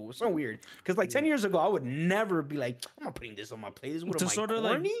like, whoa, it's so weird because like 10 years ago I would never be like, I'm not putting this on my playlist. What To am I, sort of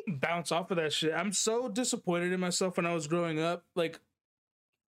corny? like bounce off of that shit. I'm so disappointed in myself when I was growing up. Like,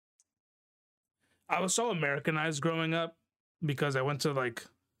 I was so Americanized growing up because I went to like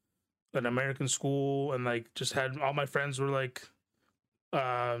an American school and like just had all my friends were like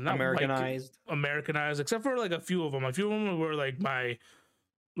not Americanized. like Americanized, except for like a few of them. A few of them were like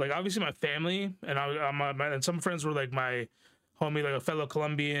obviously my family, and and some friends were like my homie, like a fellow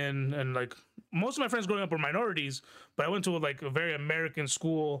Colombian, and like most of my friends growing up were minorities, but I went to like a very American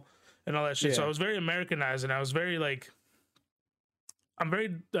school and all that shit. So Yeah. I was very Americanized, and I was very like, I'm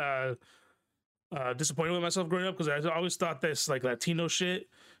very disappointed with myself growing up because I always thought this like Latino shit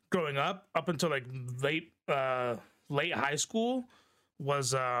growing up until like late high school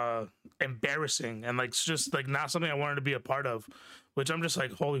was embarrassing and like it's just like not something I wanted to be a part of, which I'm just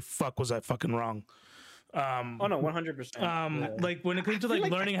like, holy fuck, was I fucking wrong? Oh no, 100%. Like when it came to feel like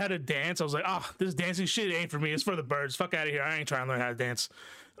like learning how to dance, I was like, oh, this dancing shit ain't for me. It's for the birds. Fuck out of here. I ain't trying to learn how to dance.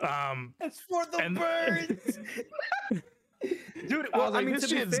 It's for the and- birds. Dude, I well, was like, mean, this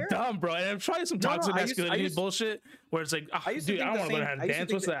to be shit's fair, dumb, bro. And I'm trying some toxic I used- I masculinity used- bullshit where it's like, oh, I used to dude, I think don't the want to learn same- how to I used to dance.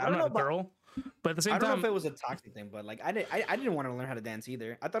 think What's that- that? I I'm don't not a know about- girl. But at the same I don't know time, if it was a toxic thing, but like I didn't want to learn how to dance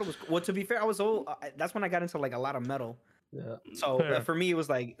either. I thought it was well. To be fair, I was old. That's when I got into like a lot of metal. Yeah. So Fair. for me, it was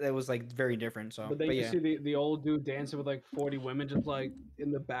like very different. So, But then but you yeah, see the old dude dancing with like 40 women just like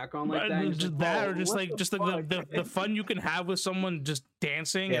in the background like right, that. and you're just like, that, "Bro, or just what like the just like fuck?" the fun you can have with someone just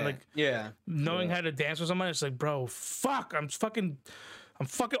dancing yeah, and like yeah. knowing Yeah. how to dance with someone. It's like, bro, fuck, I'm fucking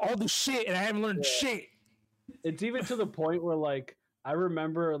all this shit and I haven't learned shit. It's even to the point where like I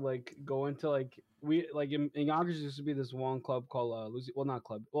remember like going to like we like in Yonkers used to be this one club called Lucy, well not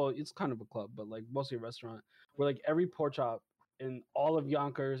club, well it's kind of a club but like mostly a restaurant where like every pork chop in all of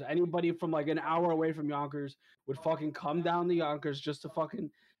Yonkers, anybody from like an hour away from Yonkers would fucking come down to Yonkers just to fucking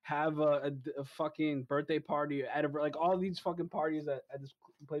have a fucking birthday party at like all these fucking parties at this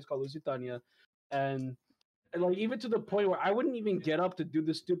place called Lusitania, and like even to the point where I wouldn't even get up to do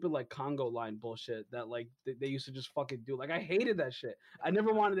the stupid like Congo line bullshit that like they used to just fucking do. Like I hated that shit. I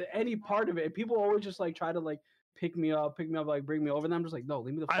never wanted any part of it. And people always just like try to like pick me up, like bring me over. And I'm just like, no,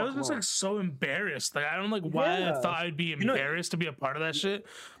 leave me the fuck I was just alone. like so embarrassed. Like I don't like why I Yeah. thought I'd be know- embarrassed to be a part of that shit.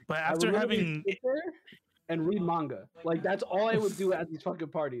 But I after would literally having sit there and read manga. Like that's all I would do at these fucking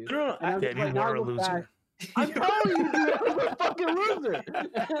parties. No, And I'm yeah, just you like, now I were a look loser. back, I'm telling you, dude, I was a fucking loser.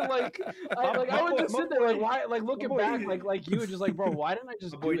 And I would just sit there, like, why, like, looking back, like you, just like, bro, why didn't I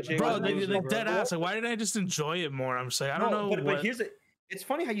just My boy do it? Jay bro, was a like, loser, like bro. dead ass. Like, why didn't I just enjoy it more? I'm just like, I don't know. But here's it. It's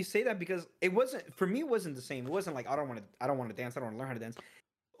funny how you say that because it wasn't for me. It wasn't the same. It wasn't like I don't want to dance. I don't want to learn how to dance.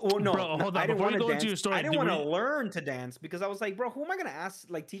 Well, no, Bro, hold on, I didn't before want you to go into dance. your story, I didn't did- want were to you- learn to dance because I was like, bro, who am I gonna ask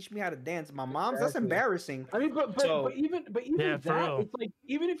like teach me how to dance? My mom's. That's Exactly. embarrassing. I mean, but So- but even Yeah, for that, real. it's like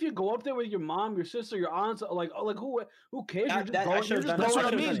even if you go up there with your mom, your sister, your aunts, like who cares? That- You're just that- I going. should've You're just done that. That's going what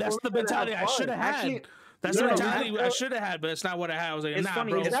I to mean. the That's the school to have mentality I fun. should have had. Actually, That's the no, mentality that- I should have had, but it's not what I had. I was like, It's nah,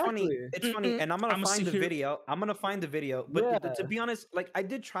 funny. bro. It's funny. Exactly. It's funny, and I'm gonna I'm a find the secure- video. I'm gonna find the video. But Yeah. to be honest, like I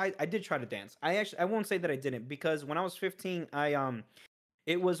did try to dance. I won't say that I didn't because when I was 15,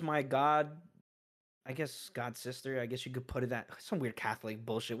 it was my god sister. I guess you could put it that some weird Catholic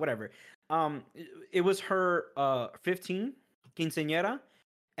bullshit, whatever. It was her 15 quinceañera,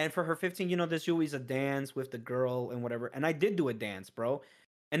 and for her 15, there's always a dance with the girl and whatever. And I did do a dance, bro.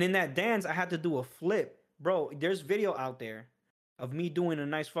 And in that dance, I had to do a flip, bro. There's video out there of me doing a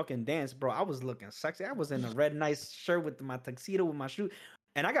nice fucking dance, bro. I was looking sexy. I was in a red nice shirt with my tuxedo with my shoe.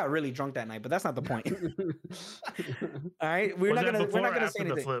 And I got really drunk that night, but that's not the point. All right, we're Was not that gonna before or say after the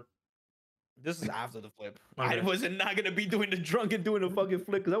anything. flip? This is after the flip. Okay. I wasn't not gonna be doing the drunk and doing the fucking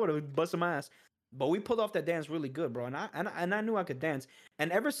flip because I would have busted my ass. But we pulled off that dance really good, bro. And I knew I could dance. And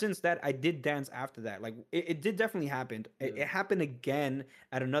ever since that, I did dance after that. Like it did definitely happen. It happened again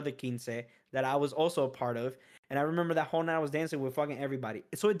at another quince that I was also a part of. And I remember that whole night I was dancing with fucking everybody.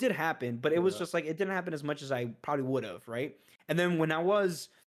 So it did happen, but it was just like it didn't happen as much as I probably would have, right? And then when I was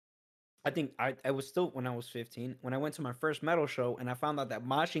I was still when I was 15, when I went to my first metal show and I found out that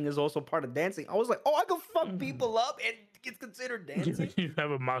moshing is also part of dancing, I was like, oh, I can fuck people up and it's considered dancing. You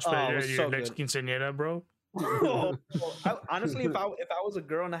have a mosh pit Oh, it at was your so next good. quinceañera, bro. Honestly, if I was a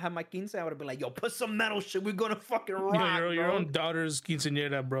girl and I had my quince, I would have been like, yo, put some metal shit. We're gonna fucking rock, Your bro. own daughter's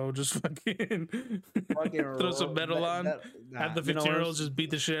quinceañera, bro. Just fucking throw some metal on. Have the you know what I'm 15-year-olds just beat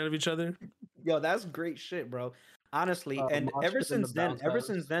the shit out of each other. Yo, that's great shit, bro. Honestly, and mosh ever pit in the since then, bounce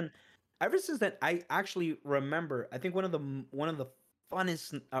house. I actually remember. I think one of the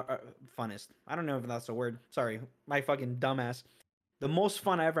funnest, funnest. I don't know if that's a word. Sorry, my fucking dumbass. The most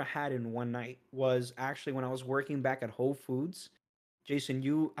fun I ever had in one night was actually when I was working back at Whole Foods.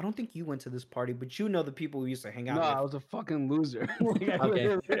 Jason, I don't think you went to this party, but you know the people we used to hang out No, with. I was a fucking loser. Like,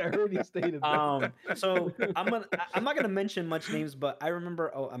 I already stated that. So I'm not gonna mention much names, but I remember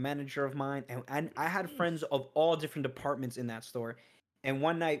a manager of mine, and I had friends of all different departments in that store. And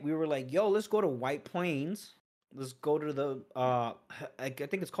one night we were like, "Yo, let's go to White Plains let's go to the I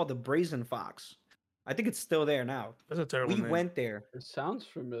think it's called the Brazen Fox. I think it's still there now. That's a terrible We name. went there. It sounds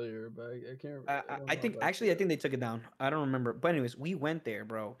familiar, but I can't. don't I know think if actually I think they took it down. I don't remember. But anyways, we went there,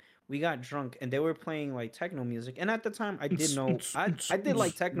 bro. We got drunk and they were playing like techno music. And at the time I did know I did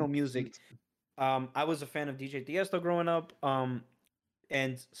like techno music. I was a fan of DJ Tiesto growing up.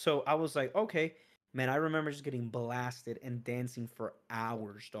 And so I was like, okay, man, I remember just getting blasted and dancing for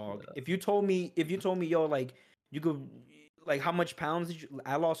hours, dog. Yeah. If you told me, yo, like you could, like how much pounds did you?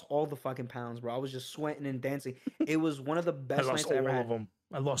 I lost all the fucking pounds, bro. I was just sweating and dancing. It was one of the I best lost nights I all ever of had. them.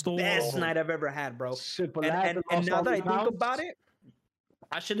 I lost all of Best them. night I've ever had, bro. Shit, but And now that I think about it,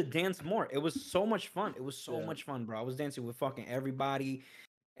 I should have danced more. It was so much fun. It was so Yeah. much fun, bro. I was dancing with fucking everybody.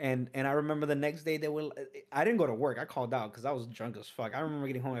 And I remember the next day they were. I didn't go to work. I called out because I was drunk as fuck. I remember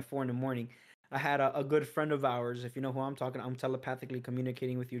getting home at 4 a.m. I had a good friend of ours. If you know who I'm talking, I'm telepathically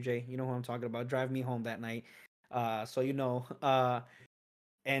communicating with you, Jay. You know who I'm talking about. Drive me home that night. So you know.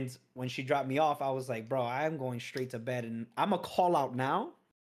 And when she dropped me off, I was like, bro, I'm going straight to bed, and I'm gonna call out now,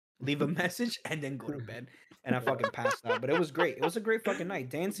 leave a message, and then go to bed. And I fucking passed out. But it was great. It was a great fucking night.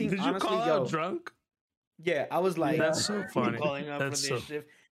 Dancing. Did you honestly, call yo, out drunk? yeah, I was like, That's so funny. calling up That's for this so. shift.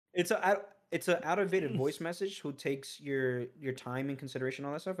 It's a outdated voice message who takes your time in consideration,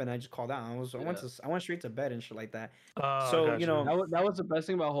 all that stuff. And I just called out. I went straight to bed and shit like that. So, Gotcha. you know, that was the best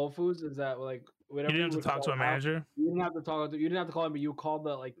thing about Whole Foods is that like You whenever didn't have to would talk to call a out, manager. you didn't have to talk. You didn't have to call him, but you called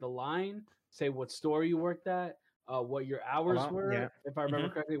the line, say what store you worked at, what your hours out, were, yeah. if I remember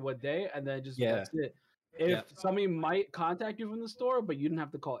correctly, what day, and then just Yeah. that's it. If Yeah. somebody might contact you from the store, but you didn't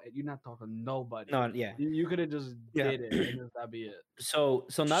have to call it, you didn't have to talk to nobody. No, yeah. You could have just Yeah. did it, and just, that'd be it. So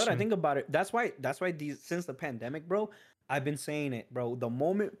now that I Same. think about it, that's why these since the pandemic, bro, I've been saying it, bro. The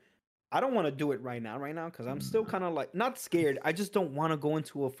moment I don't want to do it right now, because I'm still kind of like not scared. I just don't want to go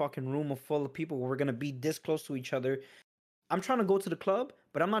into a fucking room full of people where we're gonna be this close to each other. I'm trying to go to the club,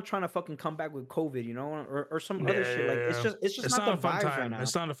 but I'm not trying to fucking come back with COVID, you know, or some other shit. Like it's just not a the fun vibes time. right now.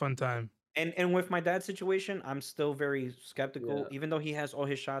 It's not a fun time. And with my dad's situation, I'm still very skeptical. Yeah. Even though he has all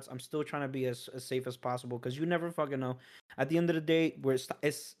his shots, I'm still trying to be as safe as possible because you never fucking know. At the end of the day, where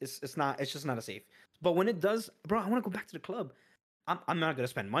it's just not as safe. But when it does, bro, I want to go back to the club. I'm not gonna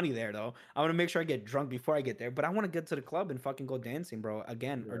spend money there though. I want to make sure I get drunk before I get there. But I want to get to the club and fucking go dancing, bro.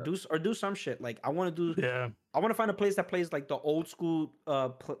 Again, Yeah. or do some shit. Like I want to do. Yeah. I want to find a place that plays like the old school,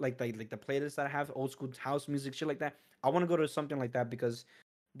 like the playlist that I have, old school house music, shit like that. I want to go to something like that because,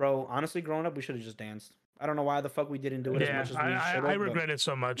 bro, honestly, growing up, we should have just danced. I don't know why the fuck we didn't do it as Yeah. much as we should have. I regret it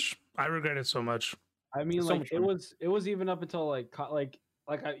so much. I regret it so much. I mean, So like much it fun. was even up until like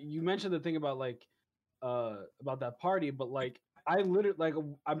you mentioned the thing about like about that party, but like I literally like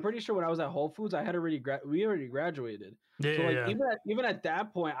I'm pretty sure when I was at Whole Foods, I had already we already graduated. Yeah. So like yeah. even at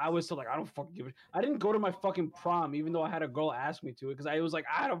that point, I was still like I don't fucking give a. I didn't go to my fucking prom, even though I had a girl ask me to, because I was like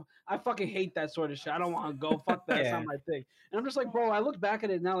I fucking hate that sort of shit. I don't want to go. Fuck that. That's Yeah. not my thing. And I'm just like, bro. I look back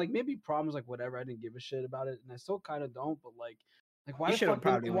at it now, like maybe prom was like whatever. I didn't give a shit about it, and I still kind of don't. But like why You the should've fuck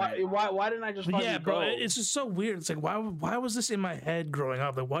probably went. why didn't I just But fucking yeah, bro, go? it's just so weird. It's like why was this in my head growing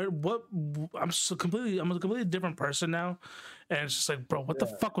up? Like what I'm a completely different person now, and it's just like, bro, what the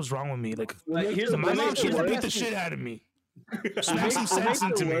fuck was wrong with me? Like Here's the my mom should have beat the worse. shit out of me. What Smack makes- some what sense makes it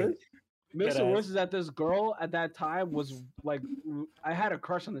into me. worse- Makes it Deadass. worse is that this girl at that time was like, I had a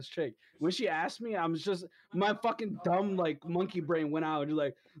crush on this chick. When she asked me, I was just my fucking dumb like monkey brain went out and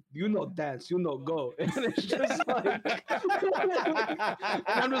like, you know dance, you know go, and it's just like, and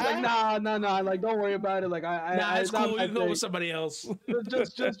I'm just like, nah, like don't worry about it. Like Nah, it's not cool. my You can go thing. with somebody else.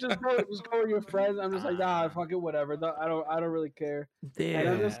 just go with your friends. I'm just like, nah, fuck it, whatever. I don't really care. And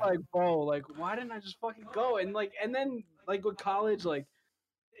I'm just Yeah. like, bro, like, why didn't I just fucking go? And then like with college, like,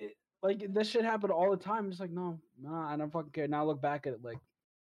 like this shit happened all the time. Just like, no, nah, I don't fucking care. Now I look back at it, like,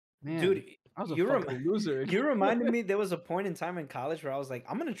 man, Dude, I was a you fucking loser. You reminded me there was a point in time in college where I was like,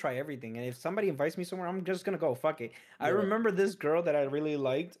 I'm gonna try everything, and if somebody invites me somewhere, I'm just gonna go. Fuck it. I Yeah. remember this girl that I really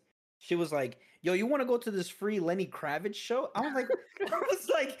liked. She was like, "Yo, you want to go to this free Lenny Kravitz show?" I was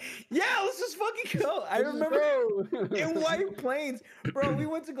like, "Yeah, let's just fucking go." I remember in White Plains, bro. We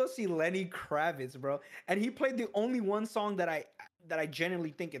went to go see Lenny Kravitz, bro, and he played the only one song that I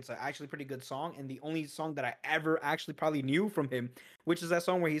genuinely think it's actually pretty good song, and the only song that I ever actually probably knew from him, which is that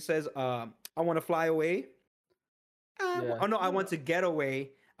song where he says, "I want to fly away." Yeah. Oh no, I want to get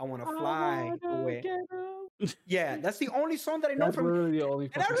away. I want to fly away. Yeah, that's the only song that I know That's from. literally the only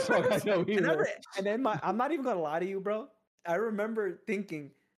And I fucking song I remember, know and, either. and then I'm not even gonna lie to you, bro. I remember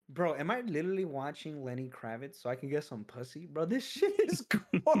thinking, bro, am I literally watching Lenny Kravitz so I can get some pussy, bro? This shit is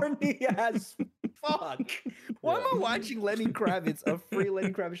corny as fuck. Why am I watching Lenny Kravitz, a free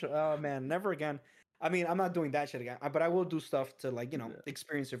Lenny Kravitz show? Oh man, never again. I mean, I'm not doing that shit again, but I will do stuff to like, Yeah.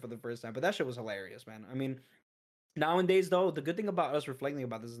 experience it for the first time. But that shit was hilarious, man. I mean, nowadays though, the good thing about us reflecting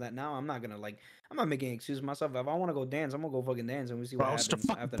about this is that now I'm not making excuses myself. If I want to go dance, I'm gonna go fucking dance, and we see Bro, what I was just a happens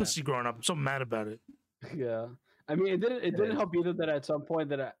fucking after pussy growing up. I'm so mad about it. Yeah. I mean, it didn't Yeah. help either that at some point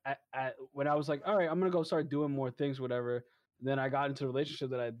that when I was like, all right, I'm gonna go start doing more things, whatever. Then I got into a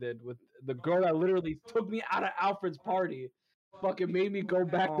relationship that I did with the girl that literally took me out of Alfred's party, fucking made me go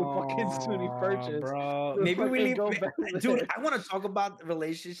back to fucking SUNY Aw, Purchase. bro. to Maybe we fucking leave, go back dude. there. I want to talk about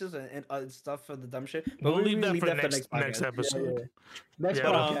relationships and stuff for the dumb shit, but We'll we leave that for next podcast. episode. Next Yeah,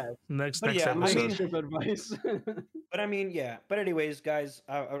 podcast. Next But yeah, I mean- episode. Relationship advice. But I mean, yeah. But anyways, guys,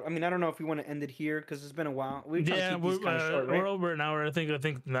 I mean, I don't know if we want to end it here because it's been a while. We try to Yeah, keep these kind of short, right? we're over an hour. I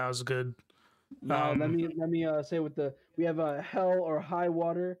think now is good. Now let me say we have Hell or High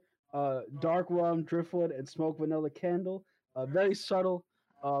Water, dark rum, driftwood, and smoke vanilla candle. Very subtle,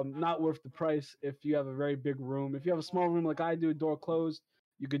 not worth the price if you have a very big room. If you have a small room like I do, door closed,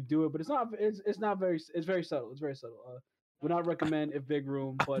 you could do it, but it's not very it's very subtle. It's very subtle. Would not recommend if big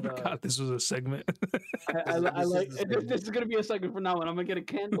room, I but forgot this was a segment. I This is like the segment. this is gonna be a segment from now on. I'm gonna get a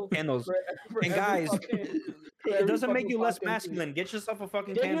candle. Candles. for And every guys, fucking- for it every doesn't make fucking you less podcast. masculine. Get yourself a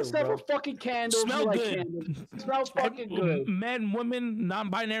fucking Get candle, yourself bro. a fucking candle. if you Smell like good. candles. Smells fucking good. Men, women,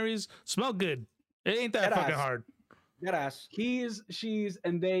 non-binaries smell good. It ain't that Dead fucking ass. hard. That ass. He's, she's,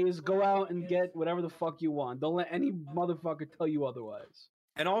 and theys go out and get whatever the fuck you want. Don't let any motherfucker tell you otherwise.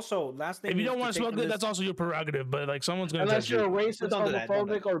 And also, last thing. If you don't to want to take smell from good, this- that's also your prerogative. But like, someone's gonna Unless judge you're a you. racist, Don't do that, don't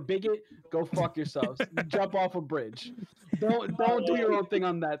do homophobic, or bigot, go fuck yourselves. Jump off a bridge. Don't do your own thing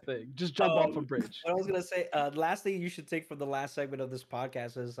on that thing. Just jump off a bridge. What I was gonna say, the last thing you should take from the last segment of this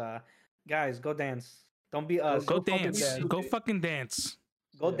podcast is, guys, go dance. Don't be us. Go fucking dance. dance. Go fucking dance.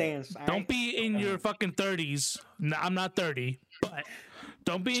 Go Yeah. dance. Don't be in your fucking 30s. No, I'm not 30, but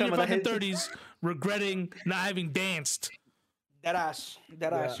don't be in Some your of the fucking heads- 30s regretting not having danced. That ass.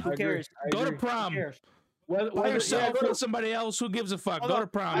 That Yeah, ass. I Who agree. cares? I Go to agree. Who prom. cares? By yourself or with somebody else. Who gives a fuck? Hold Go on. to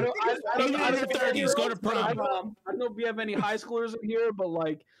prom. I don't Even in your 30s, go to I prom. don't know if we have any high schoolers in here, but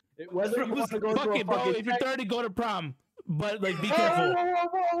like, whether you want to go Fuck to a it, bro. fucking If you're 30, go to prom. But like, be Whoa, careful.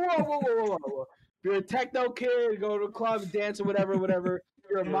 whoa. If you're a techno kid, go to a club, dance or whatever. If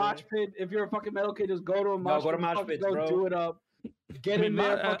you're a mosh pit, if you're a fucking metal kid, just go to a mosh go to pit. mosh fucking pits, go bro. do it up. Get I in mean,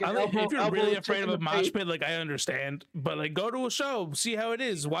 there, my- fucking I like, elbow, if you're elbow really chick afraid in of a the mosh face. pit, like I understand, but like go to a show, see how it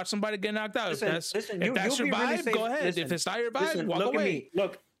is, watch somebody get knocked out. Listen, if that's listen, if that's you'll your be really vibe, safe. go ahead. Listen, if it's not your vibe, Listen, walk look away. at me.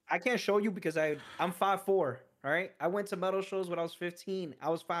 Look, I can't show you because I'm 5'4". All right, I went to metal shows when I was 15. I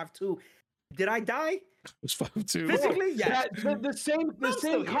was 5'2". Did I die? It's 5'2". Physically, yes. The same I'm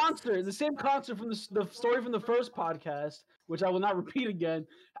still here. concert from the story from the first podcast, which I will not repeat again.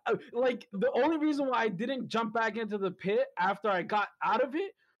 Like the only reason why I didn't jump back into the pit after I got out of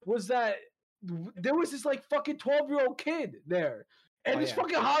it was that there was this like fucking 12-year-old kid there. And Oh, this yeah.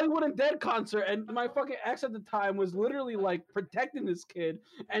 fucking Hollywood Undead concert, and my fucking ex at the time was literally like protecting this kid,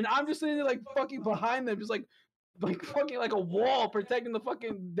 and I'm just sitting there like fucking behind them, just like fucking like a wall protecting the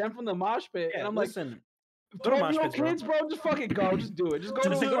fucking them from the mosh pit. Yeah, and I'm listen, go to mosh 12-year-old pits, bro. kids, bro, just fucking go, just do it. Just go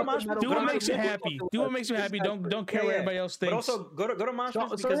Just to go to a mosh pit. metal Do what concert, makes you what happy. fucking Do what life. makes you happy. Don't care what Yeah. everybody else But thinks. also go to mosh So- pits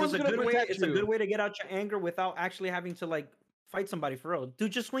so because someone's it's a gonna good way. protect It's a you. good way to get out your anger without actually having to like fight somebody for real. Dude,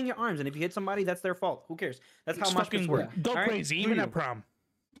 just swing your arms, and if you hit somebody, that's their fault. Who cares? That's how Just mosh pits fucking work. go All right? crazy, Do even you. at prom.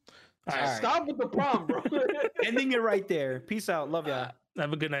 All All right. right. Stop with the prom, bro. Ending it right there. Peace out. Love y'all.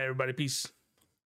 Have a good night, everybody. Peace.